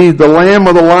 Is He the Lamb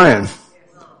or the Lion?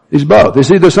 He's both. Is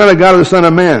He the Son of God or the Son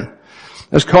of Man?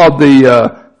 That's called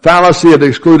the fallacy of the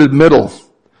excluded middle,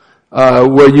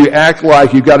 where you act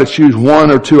like you've got to choose one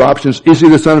or two options. Is He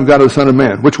the Son of God or the Son of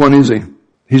Man? Which one is He?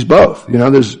 He's both.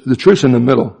 There's the truth's in the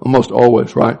middle, almost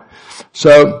always, right?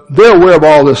 So they're aware of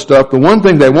all this stuff. The one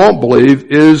thing they won't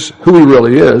believe is who He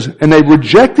really is, and they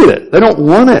rejected it. They don't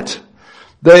want it.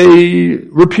 They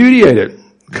repudiate it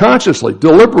consciously,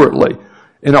 deliberately,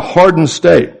 in a hardened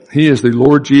state. He is the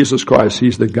Lord Jesus Christ.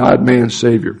 He's the God-man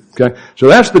Savior. Okay? So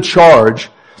that's the charge.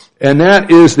 And that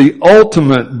is the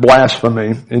ultimate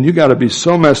blasphemy. And you gotta be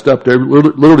so messed up to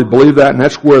literally believe that, and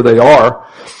that's where they are.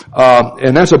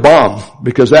 And that's a bomb,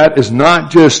 because that is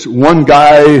not just one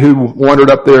guy who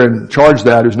wandered up there and charged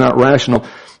that who's not rational.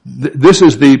 This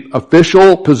is the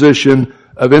official position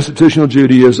of institutional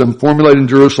Judaism formulated in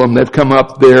Jerusalem. They've come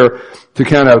up there to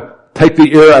kind of take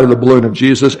the air out of the balloon of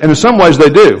Jesus. And in some ways they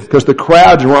do, because the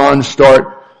crowds, Ron,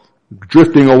 start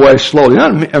drifting away slowly,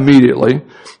 not immediately.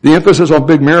 The emphasis on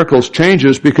big miracles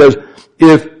changes, because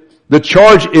if the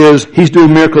charge is He's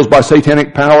doing miracles by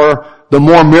satanic power, the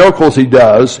more miracles He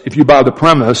does, if you buy the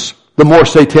premise, the more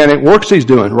satanic works He's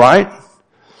doing, right?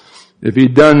 If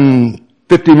He'd done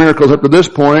 50 miracles up to this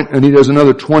point, and He does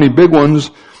another 20 big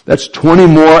ones, that's 20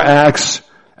 more acts.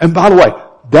 And by the way,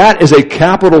 that is a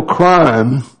capital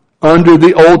crime under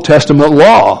the Old Testament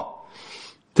law,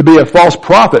 to be a false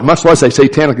prophet, much less a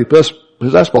satanically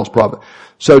possessed false prophet.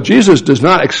 So Jesus does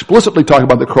not explicitly talk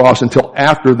about the cross until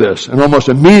after this, and almost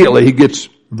immediately He gets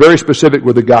very specific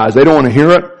with the guys. They don't want to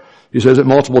hear it. He says it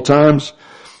multiple times.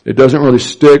 It doesn't really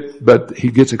stick, but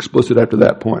He gets explicit after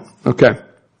that point. Okay.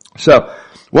 So,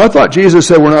 well, I thought Jesus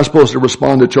said we're not supposed to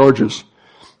respond to charges.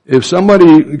 If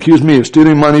somebody accused me of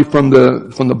stealing money from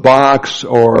the box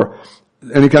or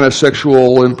any kind of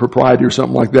sexual impropriety or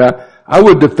something like that, I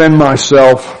would defend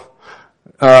myself,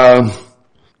 I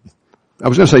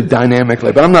was going to say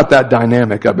dynamically, but I'm not that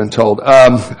dynamic, I've been told.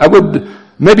 I would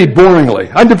maybe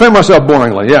boringly. I defend myself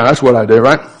boringly. Yeah, that's what I do,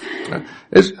 right?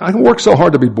 I can work so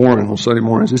hard to be boring on Sunday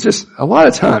mornings. It's just a lot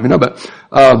of time, but,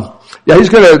 yeah, he's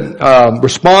going to,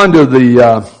 respond to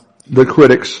the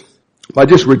critics by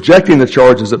just rejecting the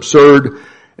charge as absurd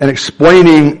and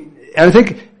explaining, and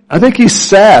I think he's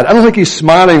sad. I don't think he's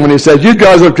smiling when he says, you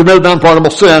guys have committed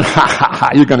unpardonable sin. Ha ha ha,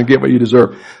 you're going to get what you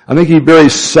deserve. I think he very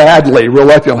sadly,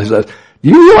 reluctantly says, do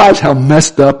you realize how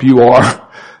messed up you are?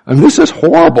 I mean, this is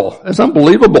horrible. It's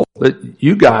unbelievable that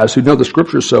you guys who know the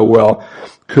scriptures so well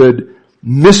could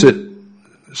miss it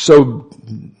so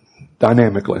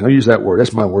dynamically. I'll use that word.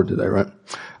 That's my word today, right?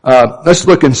 Let's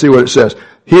look and see what it says.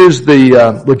 Here's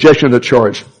the rejection of the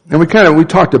charge. And we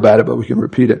talked about it, but we can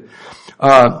repeat it.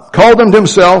 Called him to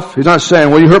himself. He's not saying,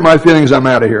 well, you hurt my feelings, I'm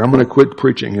out of here. I'm going to quit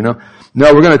preaching, No,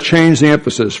 we're going to change the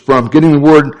emphasis from getting the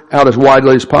word out as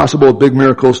widely as possible with big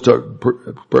miracles to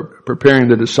preparing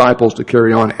the disciples to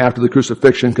carry on after the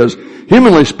crucifixion. Because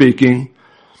humanly speaking,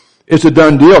 it's a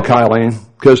done deal, Kylene.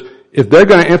 Because if they're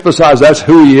going to emphasize that's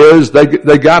who he is, they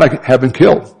got to have him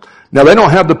killed. Now, they don't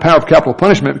have the power of capital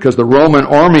punishment because the Roman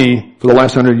army for the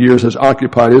last 100 years has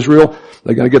occupied Israel.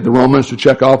 They're going to get the Romans to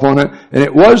check off on it. And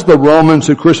it was the Romans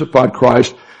who crucified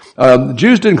Christ. The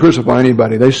Jews didn't crucify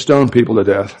anybody. They stoned people to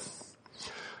death.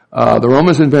 The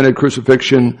Romans invented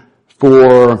crucifixion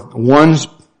for one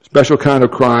special kind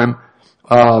of crime,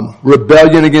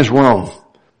 rebellion against Rome.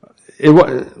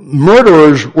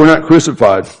 Murderers were not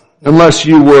crucified unless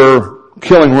you were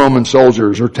killing Roman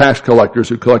soldiers or tax collectors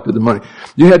who collected the money.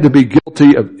 You had to be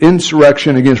guilty of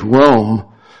insurrection against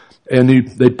Rome, and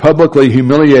they'd publicly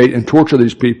humiliate and torture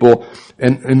these people.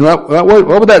 And what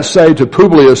would that say to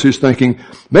Publius, who's thinking,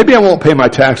 maybe I won't pay my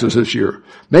taxes this year.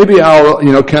 Maybe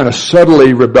I'll, kind of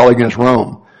subtly rebel against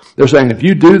Rome. They're saying, if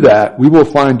you do that, we will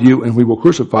find you and we will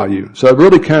crucify you. So it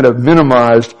really kind of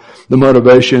minimized the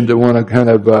motivation to want to kind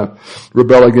of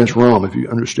rebel against Rome, if you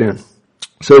understand.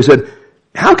 So he said,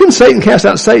 how can Satan cast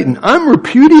out Satan?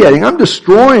 I'm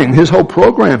destroying his whole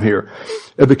program here.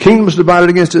 If the kingdom is divided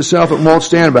against itself, it won't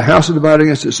stand. If a house is divided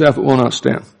against itself, it will not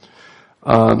stand.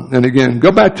 And again,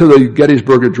 go back to the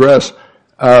Gettysburg Address.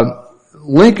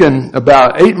 Lincoln,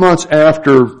 about 8 months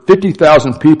after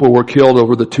 50,000 people were killed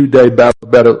over the 2-day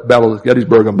battle of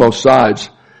Gettysburg on both sides.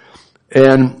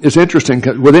 And it's interesting,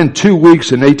 within 2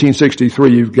 weeks in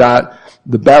 1863, you've got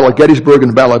the Battle of Gettysburg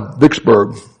and the Battle of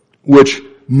Vicksburg, which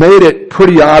made it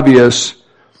pretty obvious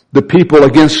the people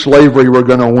against slavery were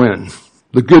going to win.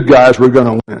 The good guys were going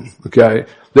to win, okay?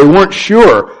 They weren't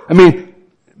sure. I mean,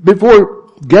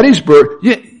 before Gettysburg,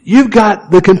 you've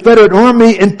got the Confederate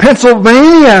Army in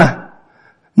Pennsylvania,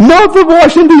 north of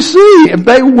Washington, D.C. If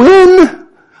they win,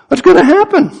 what's going to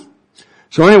happen?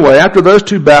 So anyway, after those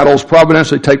two battles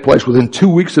providentially take place within 2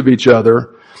 weeks of each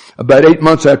other, about 8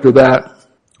 months after that,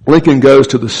 Lincoln goes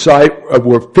to the site of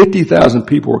where 50,000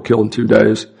 people were killed in 2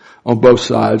 days on both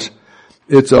sides.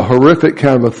 It's a horrific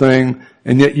kind of a thing,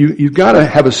 and yet you've got to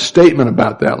have a statement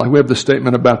about that. Like we have the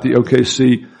statement about the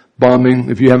OKC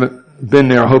bombing. If you haven't been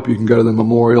there, I hope you can go to the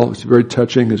memorial. It's very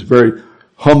touching. It's very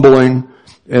humbling,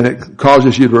 and it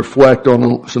causes you to reflect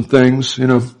on some things,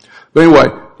 But anyway,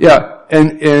 yeah,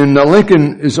 and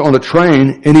Lincoln is on a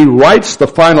train, and he writes the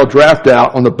final draft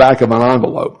out on the back of an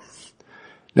envelope.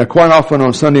 Now, quite often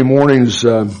on Sunday mornings,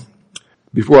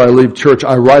 before I leave church,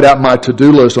 I write out my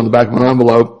to-do list on the back of an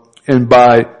envelope, and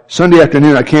by Sunday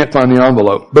afternoon, I can't find the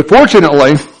envelope. But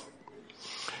fortunately,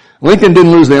 Lincoln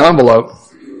didn't lose the envelope,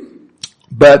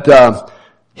 but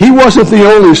he wasn't the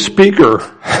only speaker.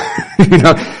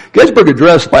 Gettysburg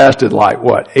Address lasted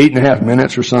 8.5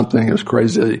 minutes or something. It was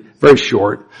crazy, very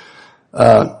short.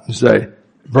 Say,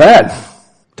 Brad,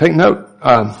 take note.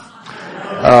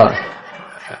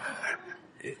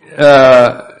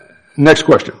 Next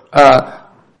question.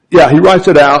 He writes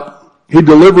it out. He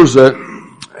delivers it.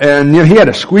 And, he had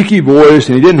a squeaky voice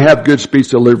and he didn't have good speech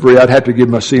delivery. I'd have to give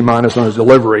him a C- on his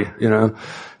delivery,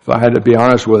 if I had to be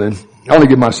honest with him. I only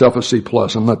give myself a C+.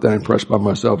 I'm not that impressed by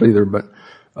myself either, but,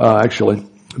 actually.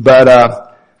 But,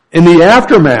 in the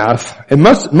aftermath, and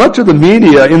much of the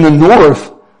media in the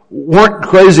North weren't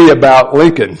crazy about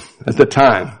Lincoln at the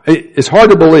time. It's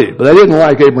hard to believe, but they didn't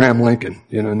like Abraham Lincoln.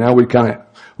 Now we've got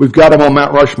him on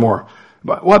Mount Rushmore.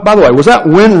 But, by the way, was that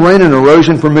wind, rain, and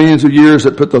erosion for millions of years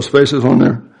that put those faces on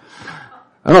there?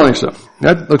 I don't think so.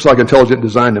 That looks like intelligent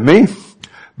design to me.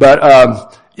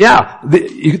 But,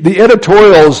 the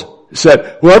editorials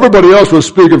said, well, everybody else was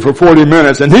speaking for 40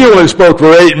 minutes and he only spoke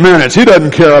for 8 minutes. He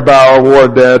doesn't care about our war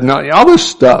dead and all this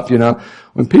stuff,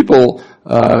 When people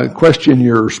question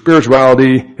your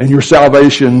spirituality and your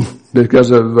salvation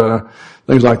because of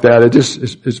things like that, it just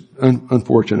is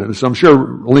unfortunate. So I'm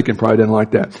sure Lincoln probably didn't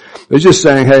like that. It's just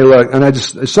saying, hey, look, and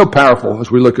it's so powerful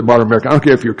as we look at modern America. I don't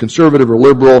care if you're conservative or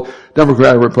liberal,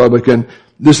 Democrat or Republican.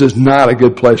 This is not a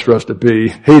good place for us to be,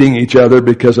 hating each other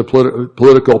because of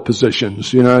political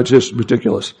positions. It's just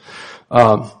ridiculous.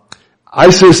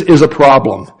 ISIS is a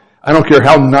problem. I don't care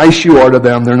how nice you are to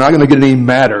them, they're not going to get any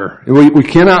madder. We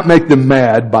cannot make them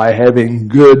mad by having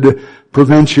good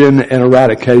prevention and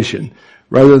eradication,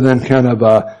 rather than kind of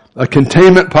a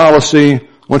containment policy.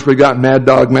 Once we got Mad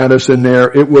Dog Mattis in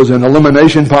there, it was an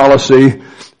elimination policy,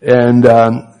 and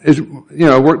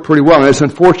it worked pretty well. And it's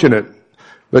unfortunate.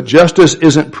 But justice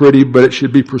isn't pretty, but it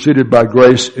should be preceded by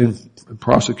grace and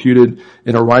prosecuted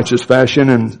in a righteous fashion.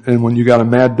 And when you got a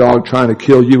mad dog trying to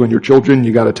kill you and your children,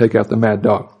 you got to take out the mad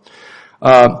dog.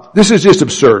 This is just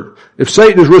absurd. If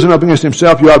Satan has risen up against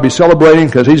himself, you ought to be celebrating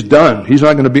because he's done. He's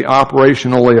not going to be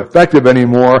operationally effective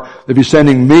anymore if he's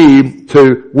sending me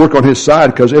to work on his side,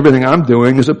 because everything I'm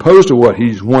doing is opposed to what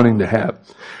he's wanting to have.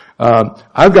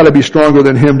 I've got to be stronger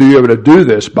than him to be able to do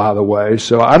this, by the way.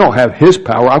 So I don't have his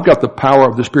power. I've got the power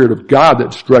of the Spirit of God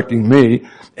that's directing me.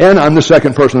 And I'm the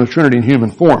second person of the Trinity in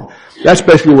human form. That's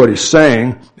basically what he's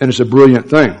saying, and it's a brilliant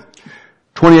thing.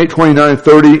 28, 29,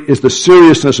 30 is the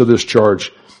seriousness of this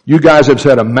charge. You guys have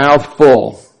said a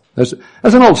mouthful. That's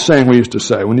an old saying we used to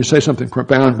say. When you say something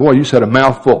profound, boy, you said a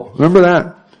mouthful. Remember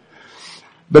that?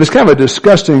 But it's kind of a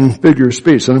disgusting figure of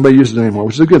speech, so nobody uses it anymore,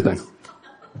 which is a good thing.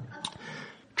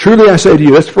 Truly I say to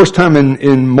you, that's the first time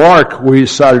in Mark we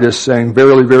cited this saying,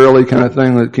 verily, verily kind of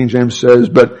thing that King James says,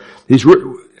 but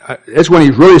that's when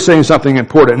he's really saying something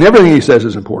important, and everything he says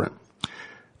is important.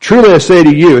 Truly I say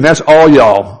to you, and that's all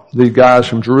y'all, the guys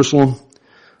from Jerusalem,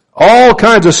 all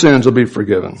kinds of sins will be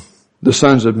forgiven. The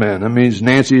sons of men. That means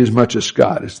Nancy as much as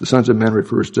Scott. It's the sons of men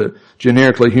refers to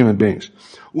generically human beings.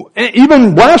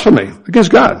 Even blasphemy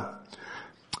against God.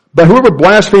 But whoever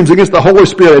blasphemes against the Holy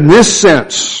Spirit in this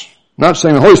sense, not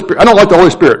saying the Holy Spirit, I don't like the Holy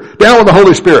Spirit. Down with the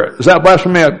Holy Spirit. Is that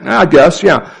blasphemy? I guess,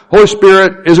 yeah. Holy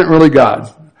Spirit isn't really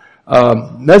God.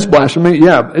 That's blasphemy.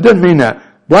 Yeah, it doesn't mean that.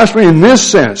 Blasphemy in this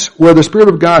sense, where the Spirit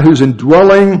of God who's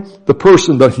indwelling the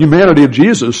person, the humanity of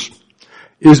Jesus,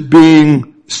 is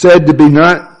being said to be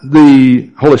not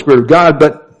the Holy Spirit of God,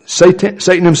 but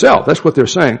Satan himself. That's what they're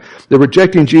saying. They're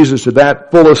rejecting Jesus to that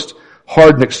fullest,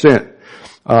 hardened extent.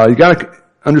 You gotta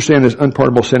understand this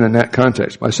unpardonable sin in that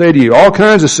context. I say to you, all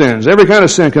kinds of sins, every kind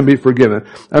of sin can be forgiven.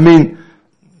 I mean,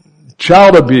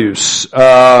 child abuse,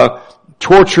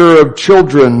 torture of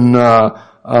children,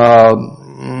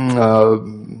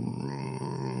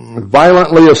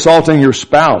 violently assaulting your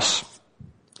spouse.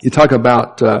 You talk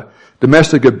about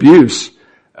domestic abuse,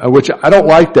 which I don't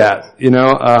like that.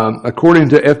 According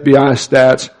to FBI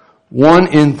stats, 1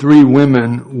 in 3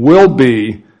 women will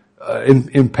be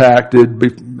impacted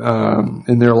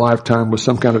in their lifetime with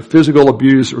some kind of physical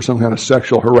abuse or some kind of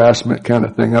sexual harassment kind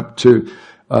of thing, up to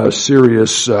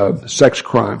serious sex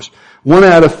crimes. 1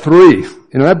 out of 3.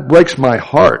 That breaks my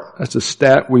heart. That's a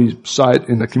stat we cite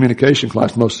in the communication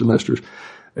class most semesters.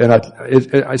 And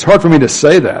it's hard for me to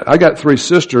say that. I got 3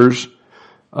 sisters,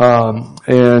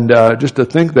 and just to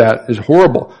think that is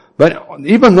horrible. But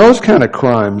even those kind of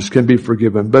crimes can be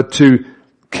forgiven. But to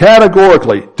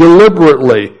categorically,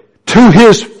 deliberately, to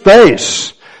his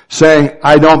face, saying,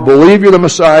 I don't believe you're the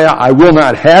Messiah, I will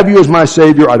not have you as my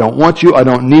Savior, I don't want you, I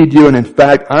don't need you, and in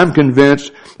fact, I'm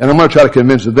convinced, and I'm going to try to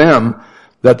convince them,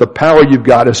 that the power you've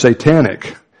got is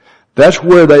satanic. That's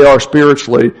where they are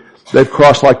spiritually. They've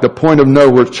crossed like the point of no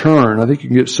return. I think you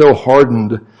can get so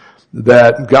hardened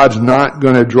that God's not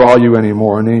going to draw you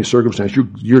anymore in any circumstance.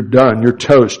 You're done. You're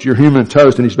toast. You're human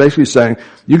toast. And he's basically saying,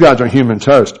 you guys are human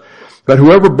toast. But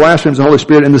whoever blasphemes the Holy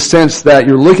Spirit in the sense that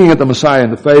you're looking at the Messiah in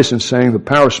the face and saying the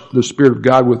power of the Spirit of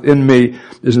God within me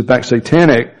is in fact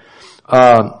satanic,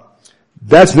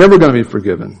 that's never going to be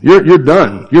forgiven. You're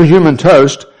done. You're human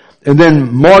toast. And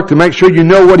then Mark, to make sure you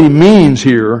know what he means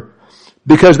here,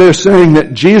 because they're saying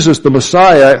that Jesus, the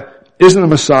Messiah, isn't the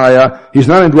Messiah. He's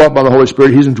not indwelt by the Holy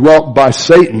Spirit. He's indwelt by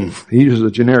Satan. He uses a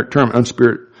generic term,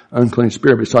 unclean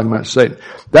spirit, but he's talking about Satan.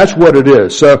 That's what it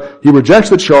is. So he rejects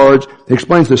the charge. He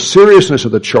explains the seriousness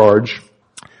of the charge.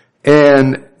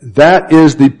 And that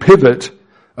is the pivot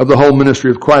of the whole ministry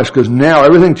of Christ, because now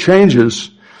everything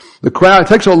changes. The crowd, it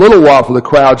takes a little while for the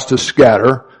crowds to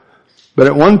scatter. But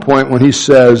at one point when he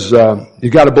says, you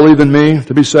gotta believe in me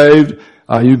to be saved,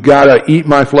 you gotta eat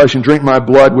my flesh and drink my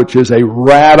blood, which is a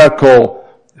radical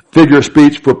figure of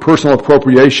speech for personal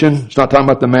appropriation. It's not talking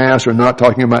about the mass or not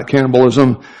talking about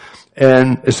cannibalism.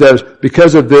 And it says,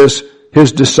 because of this,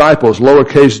 his disciples,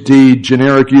 lowercase d,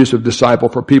 generic use of disciple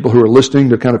for people who are listening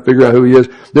to kind of figure out who he is,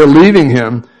 they're leaving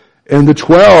him. And the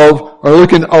 12 are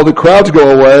looking, the crowds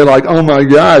go away like, oh my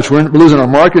gosh, we're losing our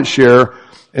market share.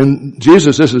 And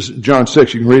Jesus, this is John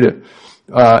 6, you can read it.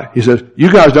 He says,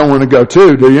 you guys don't want to go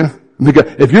too, do you?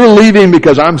 Because if you're leaving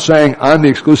because I'm saying I'm the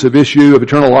exclusive issue of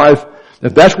eternal life,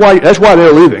 if that's why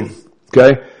they're leaving,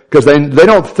 okay? Because they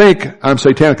don't think I'm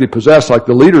satanically possessed like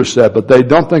the leaders said, but they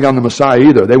don't think I'm the Messiah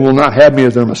either. They will not have me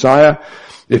as their Messiah.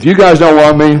 If you guys don't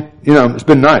want me, it's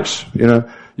been nice,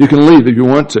 you can leave if you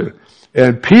want to.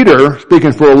 And Peter,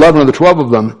 speaking for 11 of the 12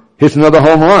 of them, hits another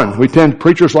home run.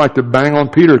 Preachers like to bang on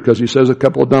Peter because he says a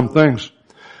couple of dumb things.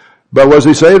 But what does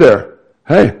he say there?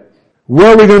 Hey,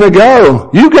 where are we going to go?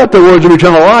 You got the words of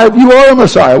eternal life. You are a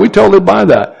Messiah. We totally buy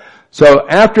that. So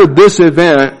after this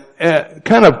event,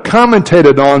 kind of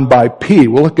commentated on by P.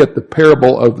 We'll look at the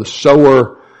parable of the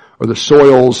sower or the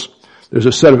soils. There's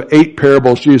a set of 8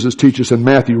 parables Jesus teaches in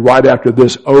Matthew right after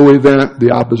this O event,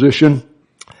 the opposition,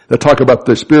 that talk about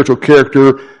the spiritual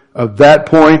character of that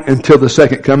point until the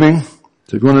second coming.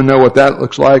 So if you want to know what that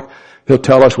looks like, he'll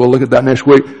tell us. We'll look at that next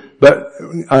week. But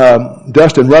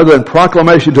Dustin, rather than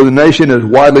proclamation to the nation as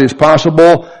widely as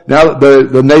possible, now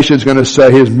that the nation's going to say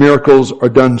his miracles are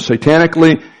done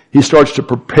satanically, he starts to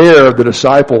prepare the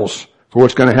disciples for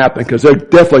what's going to happen because they're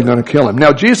definitely going to kill him.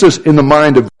 Now, Jesus, in the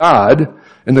mind of God,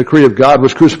 in the decree of God,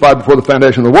 was crucified before the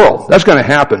foundation of the world. That's going to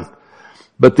happen.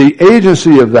 But the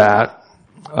agency of that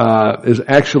is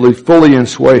actually fully in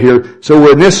sway here. So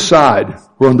we're on this side.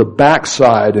 We're on the back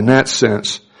side in that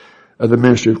sense of the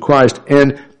ministry of Christ.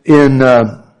 And in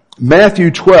Matthew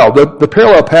 12, the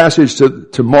parallel passage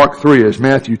to Mark 3 is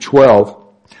Matthew 12.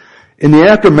 In the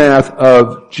aftermath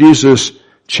of Jesus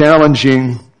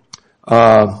challenging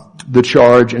the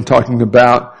charge and talking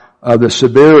about the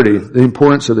severity, the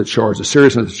importance of the charge, the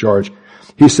seriousness of the charge,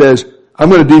 he says, I'm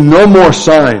going to do no more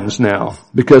signs now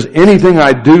because anything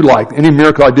I do, like any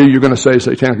miracle I do, you're going to say is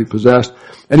satanically possessed.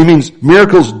 And he means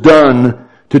miracles done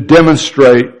to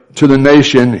demonstrate to the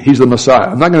nation he's the Messiah.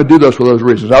 I'm not going to do those for those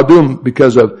reasons. I'll do them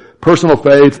because of personal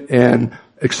faith and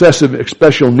excessive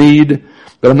special need,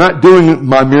 but I'm not doing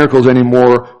my miracles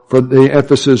anymore for the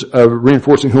emphasis of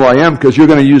reinforcing who I am because you're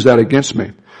going to use that against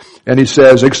me. And he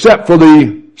says, except for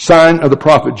the sign of the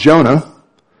prophet Jonah,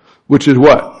 which is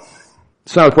what? The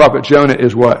sign of the prophet Jonah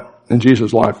is what? In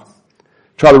Jesus' life.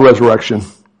 Try the resurrection,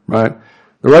 right?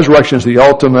 The resurrection is the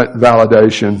ultimate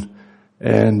validation.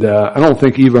 And I don't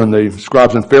think even the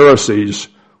scribes and Pharisees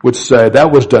would say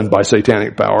that was done by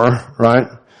satanic power, right?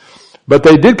 But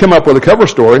they did come up with a cover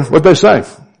story. What'd they say?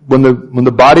 When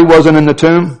the body wasn't in the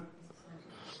tomb,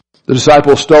 the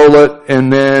disciples stole it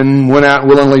and then went out and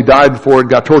willingly died for it,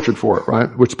 got tortured for it,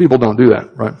 right? Which people don't do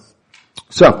that, right?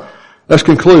 So, let's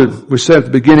conclude. We said at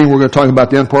the beginning we're going to talk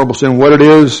about the unpardonable sin, what it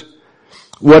is,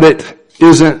 what it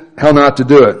isn't, how not to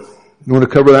do it. You want to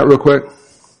cover that real quick?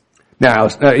 Now,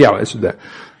 let's do that.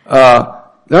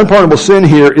 The unpardonable sin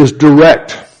here is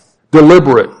direct,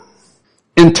 deliberate,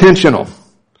 intentional,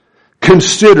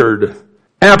 considered,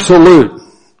 absolute,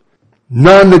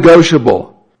 non-negotiable,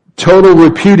 total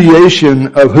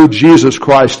repudiation of who Jesus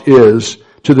Christ is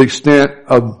to the extent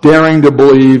of daring to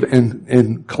believe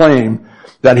and claim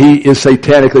that he is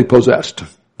satanically possessed.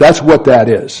 That's what that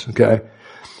is, okay?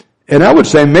 And I would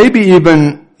say maybe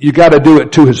even you got to do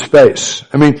it to his face.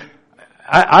 I mean,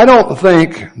 I don't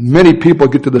think many people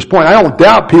get to this point. I don't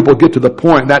doubt people get to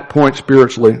that point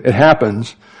spiritually. It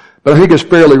happens. But I think it's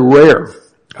fairly rare.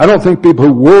 I don't think people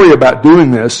who worry about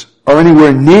doing this are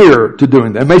anywhere near to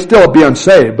doing that. They may still be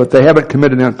unsaved, but they haven't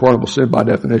committed an unpardonable sin by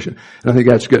definition. And I think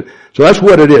that's good. So that's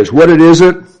what it is. What it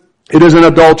isn't, it isn't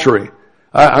adultery.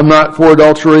 I'm not for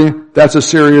adultery. That's a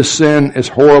serious sin. It's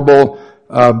horrible.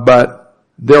 But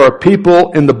there are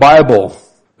people in the Bible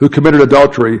who committed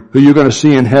adultery who you're going to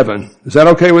see in heaven. Is that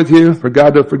okay with you, for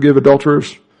God to forgive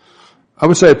adulterers? I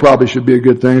would say it probably should be a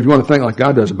good thing if you want to think like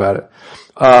God does about it.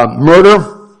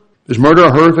 Murder. Is murder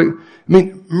a horrific? I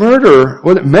mean, murder,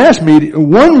 mass media,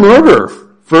 one murder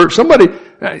for somebody,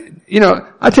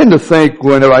 I tend to think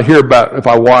whenever I hear about, if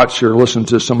I watch or listen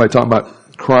to somebody talking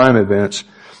about crime events,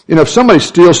 if somebody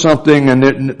steals something and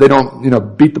they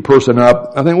don't, beat the person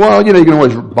up, I think, well, you can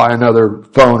always buy another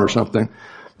phone or something.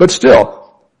 But still,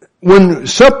 when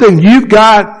something you've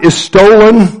got is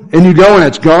stolen and you go and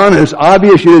it's gone and it's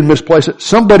obvious you didn't misplace it,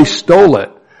 somebody stole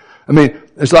it. I mean,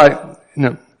 it's like,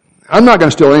 I'm not going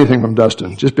to steal anything from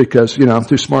Dustin just because, I'm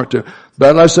too smart to.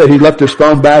 But let's say he left his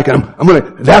phone back and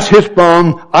that's his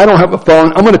phone. I don't have a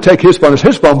phone. I'm going to take his phone. It's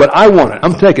his phone, but I want it.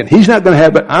 I'm taking it. He's not going to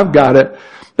have it. I've got it.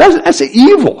 That's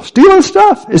evil. Stealing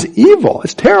stuff is evil.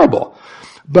 It's terrible.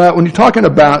 But when you're talking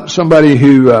about somebody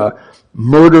who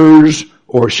murders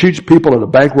or shoots people at a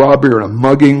bank robbery or a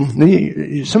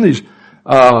mugging, some of these,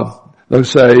 they'll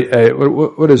say,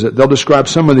 what is it? They'll describe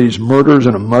some of these murders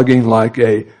and a mugging like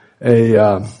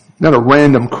not a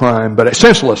random crime, but a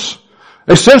senseless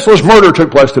murder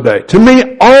took place today. To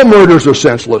me, all murders are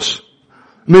senseless.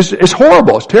 I mean, it's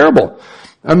horrible. It's terrible.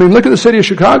 I mean, look at the city of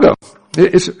Chicago.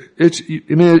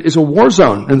 It's a war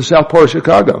zone in the south part of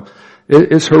Chicago.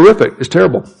 It's horrific. It's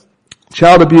terrible.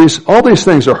 Child abuse, all these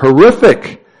things are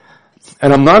horrific.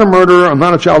 And I'm not a murderer, I'm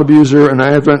not a child abuser, and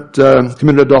I haven't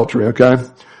committed adultery, okay?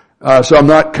 So I'm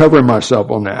not covering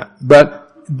myself on that.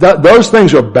 But those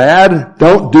things are bad.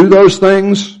 Don't do those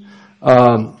things.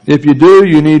 If you do,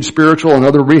 you need spiritual and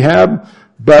other rehab.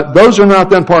 But those are not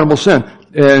the unpardonable sin.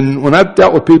 And when I've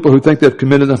dealt with people who think they've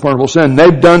committed unpardonable sin,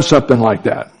 they've done something like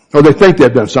that. Or they think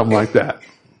they've done something like that.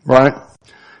 Right?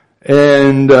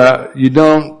 And you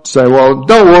don't say, well,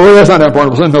 don't worry, that's not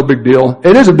unpardonable sin, no big deal.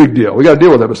 It is a big deal. We got to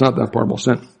deal with it, but it's not the unpardonable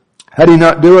sin. How do you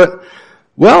not do it?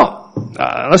 Well,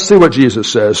 let's see what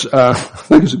Jesus says. I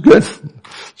think it's good.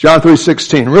 John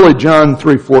 3:16. Really, John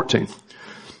 3:14.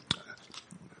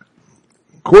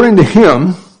 According to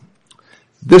him,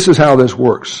 this is how this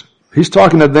works. He's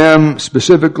talking to them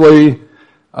specifically,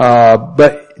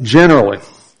 but generally.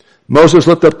 Moses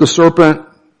lifted up the serpent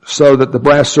so that the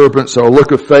brass serpent, so a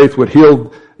look of faith would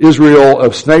heal Israel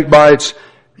of snake bites.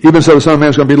 Even so the Son of Man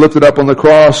is going to be lifted up on the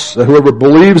cross. That whoever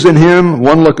believes in him,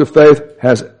 one look of faith,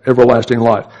 has everlasting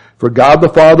life. For God the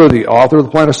Father, the author of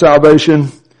the plan of salvation,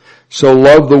 so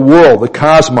loved the world, the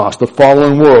cosmos, the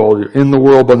fallen world, in the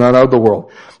world but not of the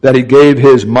world, that he gave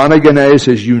his monogenes,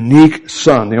 his unique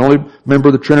Son, the only member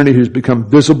of the Trinity who's become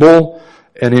visible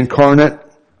and incarnate.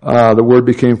 The Word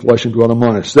became flesh and dwelt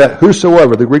among us. That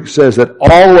whosoever, the Greek says that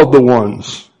all of the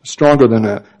ones, stronger than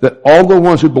that all the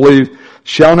ones who believe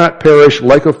shall not perish,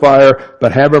 lake of fire,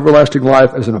 but have everlasting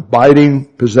life as an abiding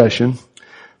possession.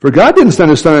 For God didn't send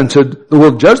his Son into the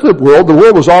world to judge the world. The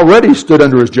world was already stood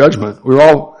under his judgment. We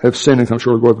all have sinned and come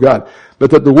short of the glory of God.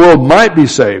 But that the world might be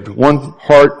saved, one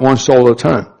heart, one soul at a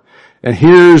time. And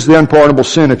here's the unpardonable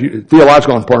sin,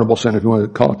 theological unpardonable sin, if you want to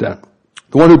call it that.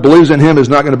 The one who believes in him is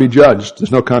not going to be judged.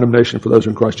 There's no condemnation for those who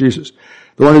are in Christ Jesus.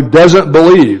 The one who doesn't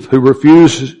believe, who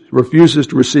refuses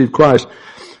to receive Christ,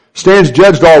 stands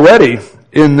judged already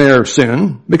in their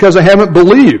sin because they haven't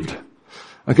believed.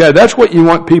 Okay, that's what you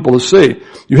want people to see.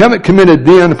 You haven't committed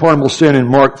the unpardonable sin in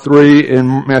Mark 3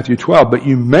 and Matthew 12, but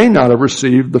you may not have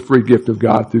received the free gift of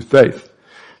God through faith.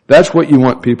 That's what you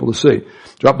want people to see.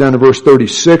 Drop down to verse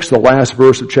 36, the last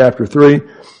verse of chapter 3.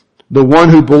 The one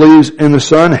who believes in the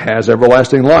Son has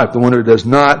everlasting life. The one who does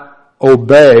not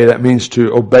obey, that means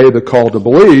to obey the call to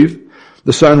believe,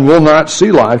 the Son will not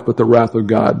see life, but the wrath of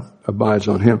God abides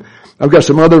on him. I've got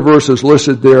some other verses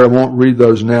listed there. I won't read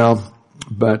those now,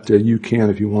 but you can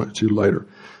if you want to later.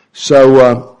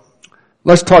 So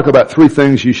let's talk about three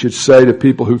things you should say to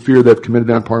people who fear they've committed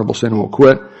the unpardonable sin and will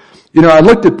quit. You know, I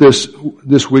looked at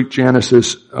this week,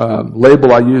 Janice's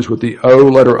label I used with the O,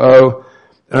 letter O.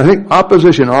 And I think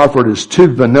opposition offered is too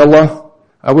vanilla.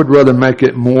 I would rather make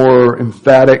it more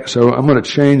emphatic, so I'm going to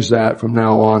change that from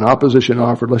now on. Opposition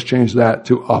offered, let's change that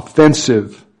to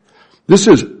offensive. This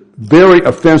is very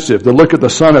offensive to look at the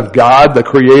Son of God, the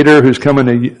Creator, who's coming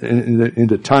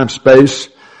into time-space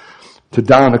to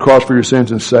die on the cross for your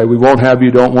sins and say, we won't have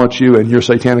you, don't want you, and you're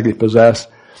satanically possessed.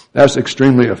 That's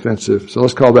extremely offensive. So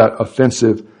let's call that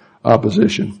offensive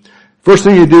opposition. First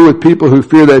thing you do with people who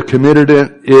fear they've committed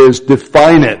it is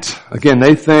define it. Again,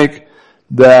 they think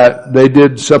that they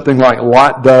did something like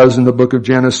Lot does in the book of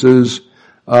Genesis.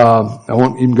 I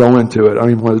won't even go into it. I don't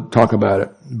even want to talk about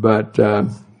it. But,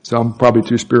 so I'm probably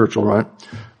too spiritual, right?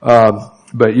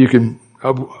 But you can,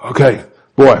 okay,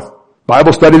 boy,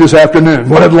 Bible study this afternoon.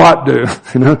 What did Lot do?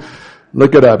 You know,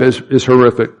 look it up. It's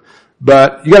horrific.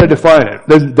 But you got to define it.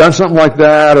 They've done something like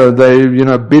that, or they,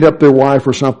 beat up their wife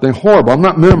or something horrible. I'm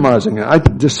not minimizing it. I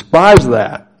despise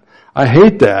that. I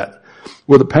hate that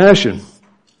with a passion.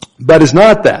 But it's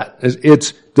not that.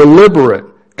 It's deliberate,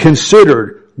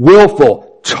 considered,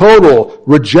 willful, total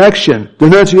rejection,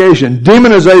 denunciation,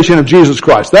 demonization of Jesus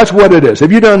Christ. That's what it is.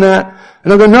 Have you done that?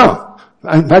 And I go, no.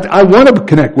 In fact, I want to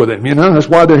connect with him. That's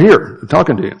why they're here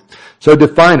talking to you. So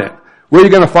define it. Where are you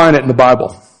going to find it in the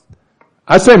Bible?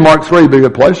 I'd say Mark 3 would be a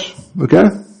good place, okay?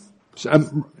 So, I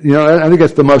think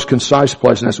that's the most concise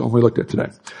place, and that's what we looked at today.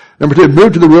 Number 2,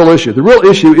 move to the real issue. The real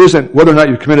issue isn't whether or not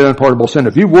you've committed unpardonable sin.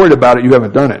 If you're worried about it, you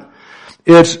haven't done it.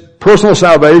 It's personal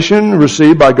salvation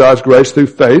received by God's grace through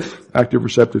faith, active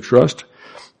receptive trust,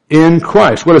 in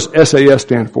Christ. What does SAS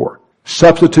stand for?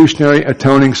 Substitutionary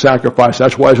atoning sacrifice.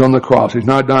 That's why he's on the cross. He's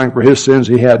not dying for his sins.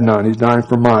 He had none. He's dying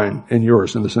for mine and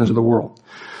yours and the sins of the world.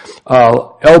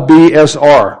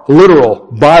 LBSR, literal,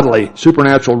 bodily,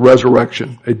 supernatural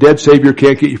resurrection. A dead Savior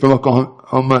can't get you from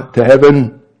Oklahoma to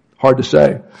heaven. Hard to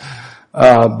say.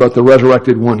 But the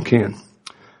resurrected one can.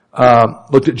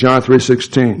 Looked at John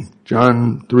 3:16,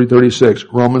 John 3:36,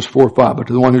 Romans 4:5. But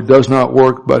to the one who does not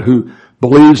work, but who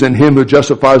believes in him who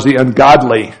justifies the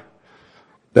ungodly,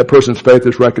 that person's faith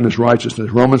is reckoned as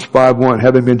righteousness. Romans 5:1,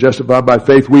 having been justified by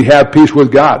faith, we have peace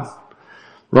with God.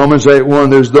 Romans 8:1,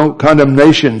 there's no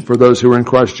condemnation for those who are in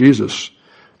Christ Jesus.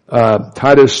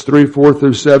 Titus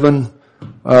 3:4-7,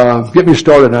 get me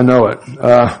started, I know it.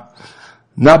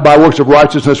 Not by works of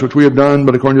righteousness which we have done,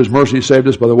 but according to his mercy he saved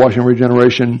us by the washing of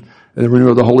regeneration and the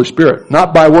renewal of the Holy Spirit.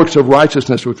 Not by works of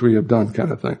righteousness which we have done,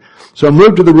 kind of thing. So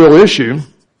move to the real issue,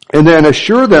 and then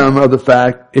assure them of the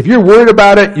fact, if you're worried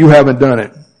about it, you haven't done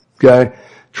it. Okay?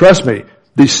 Trust me,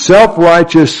 the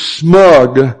self-righteous,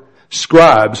 smug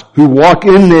scribes who walk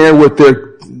in there with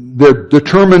their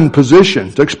determined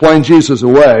position to explain Jesus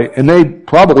away, and they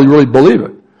probably really believe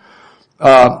it,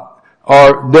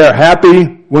 they're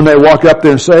happy when they walk up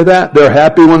there and say that. They're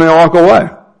happy when they walk away.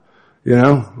 You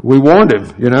know, we warned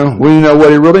him, you know, we know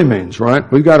what he really means, right?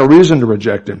 We've got a reason to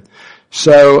reject him.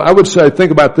 So I would say,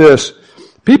 think about this.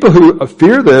 People who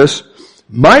fear this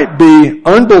might be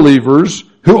unbelievers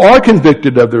who are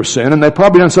convicted of their sin, and they've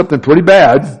probably done something pretty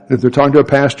bad if they're talking to a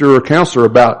pastor or counselor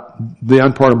about the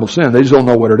unpardonable sin. They just don't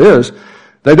know what it is.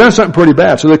 They've done something pretty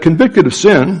bad. So they're convicted of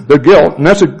sin, their guilt, and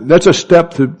that's a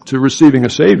step to receiving a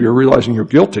Savior, realizing you're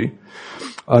guilty,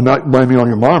 not blaming on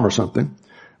your mom or something.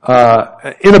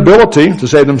 Inability to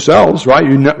save themselves, right?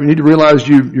 You need to realize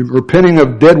you're repenting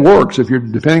of dead works. If you're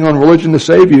depending on religion to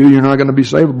save you, you're not going to be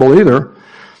savable either.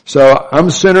 So I'm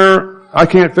a sinner, I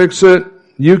can't fix it,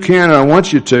 you can, and I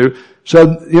want you to.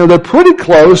 So, you know, they're pretty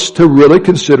close to really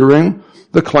considering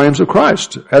the claims of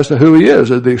Christ as to who he is,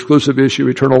 as the exclusive issue,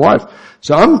 eternal life.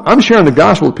 So I'm sharing the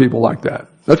gospel with people like that.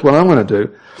 That's what I'm going to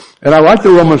do. And I like the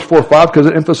Romans 4:5 because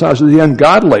it emphasizes the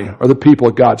ungodly are the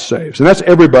people God saves. And that's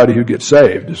everybody who gets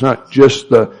saved. It's not just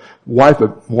the wife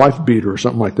beater or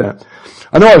something like that.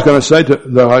 I know I was going to say,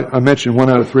 I mentioned 1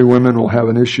 out of 3 women will have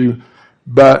an issue,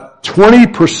 but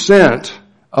 20%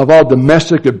 of all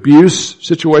domestic abuse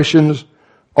situations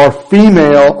are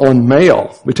female on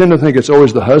male. We tend to think it's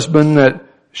always the husband that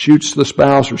shoots the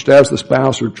spouse or stabs the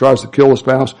spouse or tries to kill the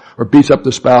spouse or beats up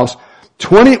the spouse.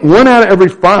 1 out of every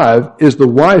 5 is the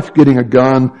wife getting a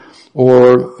gun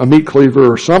or a meat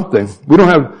cleaver or something. We do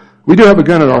have a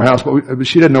gun in our house, but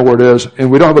she didn't know where it is,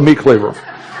 and we don't have a meat cleaver.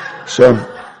 So,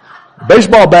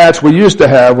 baseball bats we used to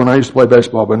have when I used to play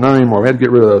baseball, but not anymore. We had to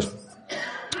get rid of those.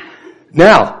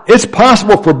 Now, it's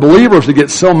possible for believers to get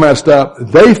so messed up,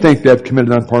 they think they've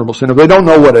committed unpardonable sin. If they don't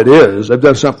know what it is, they've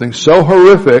done something so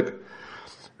horrific.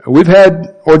 We've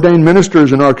had ordained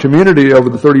ministers in our community over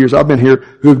the 30 years I've been here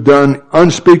who've done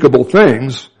unspeakable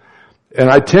things, and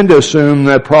I tend to assume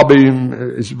that probably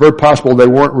it's very possible they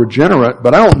weren't regenerate,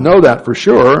 but I don't know that for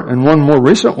sure. And one more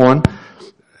recent one,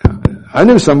 I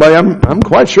knew somebody, I'm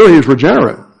quite sure he was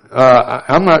regenerate.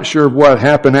 I'm not sure what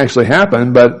actually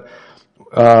happened, but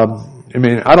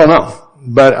I don't know.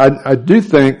 But I do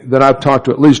think that I've talked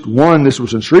to at least one, this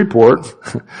was in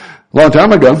Shreveport, a long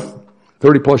time ago,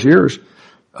 30 plus years.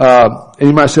 And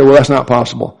you might say, well, that's not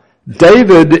possible.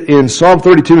 David in Psalm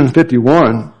 32 and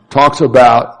 51 talks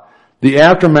about the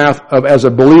aftermath of, as a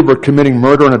believer, committing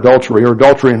murder and adultery, or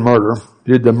adultery and murder.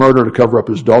 He did the murder to cover up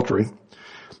his adultery.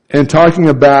 And talking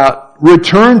about,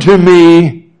 return to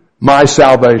me my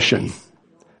salvation.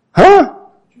 Huh?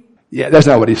 Yeah, that's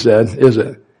not what he said, is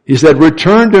it? He said,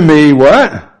 return to me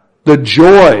what? The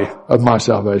joy of my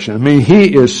salvation. I mean,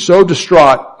 he is so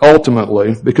distraught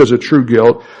ultimately because of true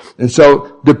guilt and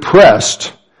so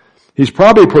depressed. He's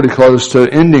probably pretty close to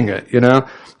ending it, you know.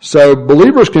 So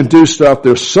believers can do stuff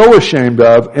they're so ashamed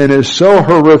of and is so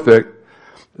horrific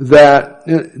that,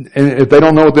 and if they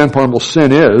don't know what the unpardonable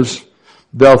sin is,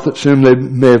 they'll assume they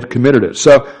may have committed it.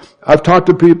 So I've talked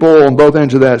to people on both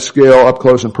ends of that scale, up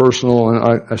close and personal,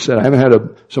 and I said I haven't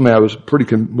had somebody I was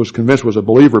was convinced was a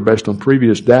believer based on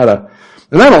previous data.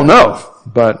 And I don't know,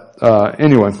 but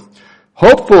anyway,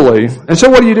 hopefully. And so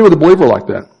what do you do with a believer like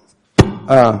that?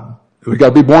 We got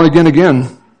to be born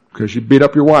again because you beat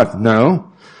up your wife. No.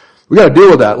 We got to deal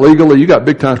with that legally. You got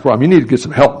big time problem. You need to get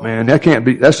some help, man.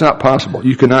 That's not possible.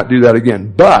 You cannot do that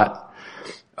again. But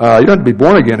you don't have to be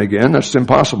born again. That's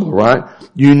impossible, right?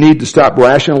 You need to stop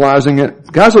rationalizing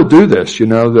it. Guys will do this, you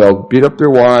know. They'll beat up their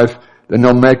wife. then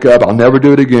they'll make up, I'll never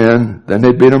do it again. Then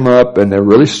they beat them up and they're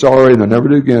really sorry and they'll never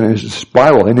do it again. And it's a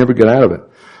spiral. They never get out of it.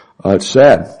 It's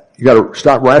sad. You gotta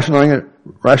stop rationalizing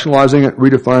it,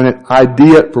 redefine it, ID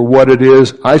it for what it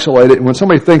is, isolate it. And when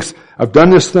somebody thinks, I've done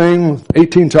this thing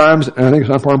 18 times and I think it's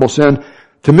unpardonable sin,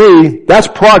 to me, that's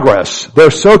progress.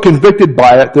 They're so convicted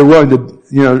by it, they're willing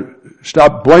to,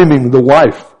 stop blaming the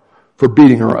wife for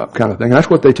beating her up kind of thing. That's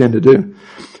what they tend to do.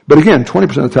 But again, 20%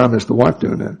 of the time it's the wife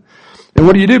doing that. And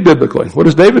what do you do biblically? What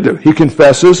does David do? He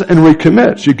confesses and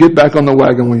recommits. You get back on the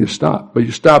wagon when you stop, but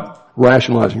you stop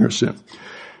rationalizing your sin.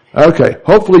 Okay,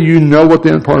 hopefully you know what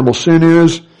the unpardonable sin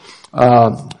is.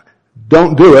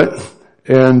 Don't do it.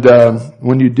 And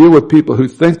when you deal with people who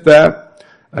think that,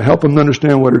 help them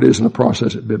understand what it is and to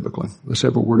process it biblically. Let's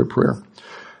have a word of prayer.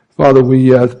 Father, we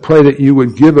pray that you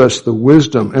would give us the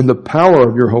wisdom and the power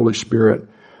of your Holy Spirit,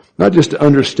 not just to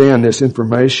understand this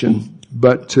information,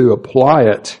 but to apply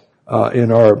it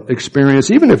in our experience.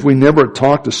 Even if we never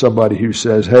talk to somebody who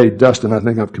says, hey, Dustin, I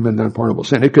think I've committed an unpardonable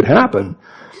sin. It could happen.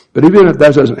 But even if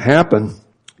that doesn't happen,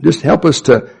 just help us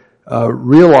to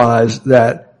realize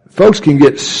that folks can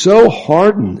get so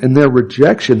hardened in their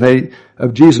rejection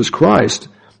of Jesus Christ,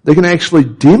 they can actually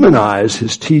demonize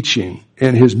his teaching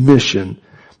and his mission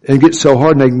and get so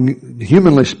hardened they can,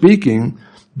 humanly speaking,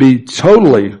 be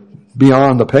totally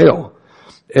beyond the pale.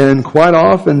 And quite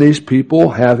often these people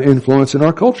have influence in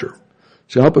our culture.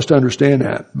 So help us to understand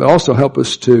that, but also help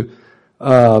us to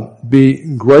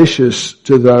be gracious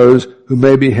to those who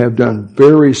maybe have done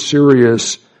very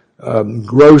serious,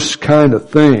 gross kind of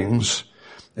things,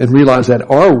 and realize that at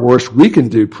our worst we can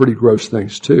do pretty gross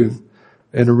things too.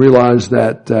 And to realize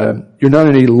that you're not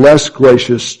any less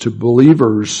gracious to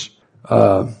believers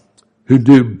who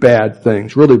do bad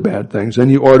things, really bad things, than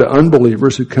you are to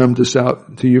unbelievers who come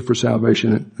to you for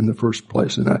salvation in the first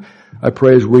place. And I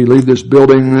pray as we leave this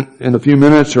building in a few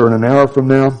minutes or in an hour from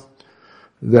now,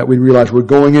 that we realize we're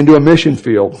going into a mission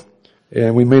field.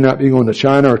 And we may not be going to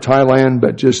China or Thailand,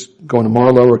 but just going to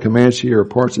Marlow or Comanche or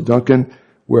parts of Duncan,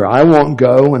 where I won't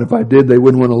go. And if I did, they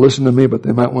wouldn't want to listen to me, but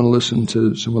they might want to listen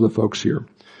to some of the folks here.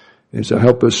 And so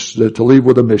help us to leave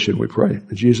with a mission, we pray.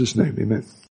 In Jesus' name, amen.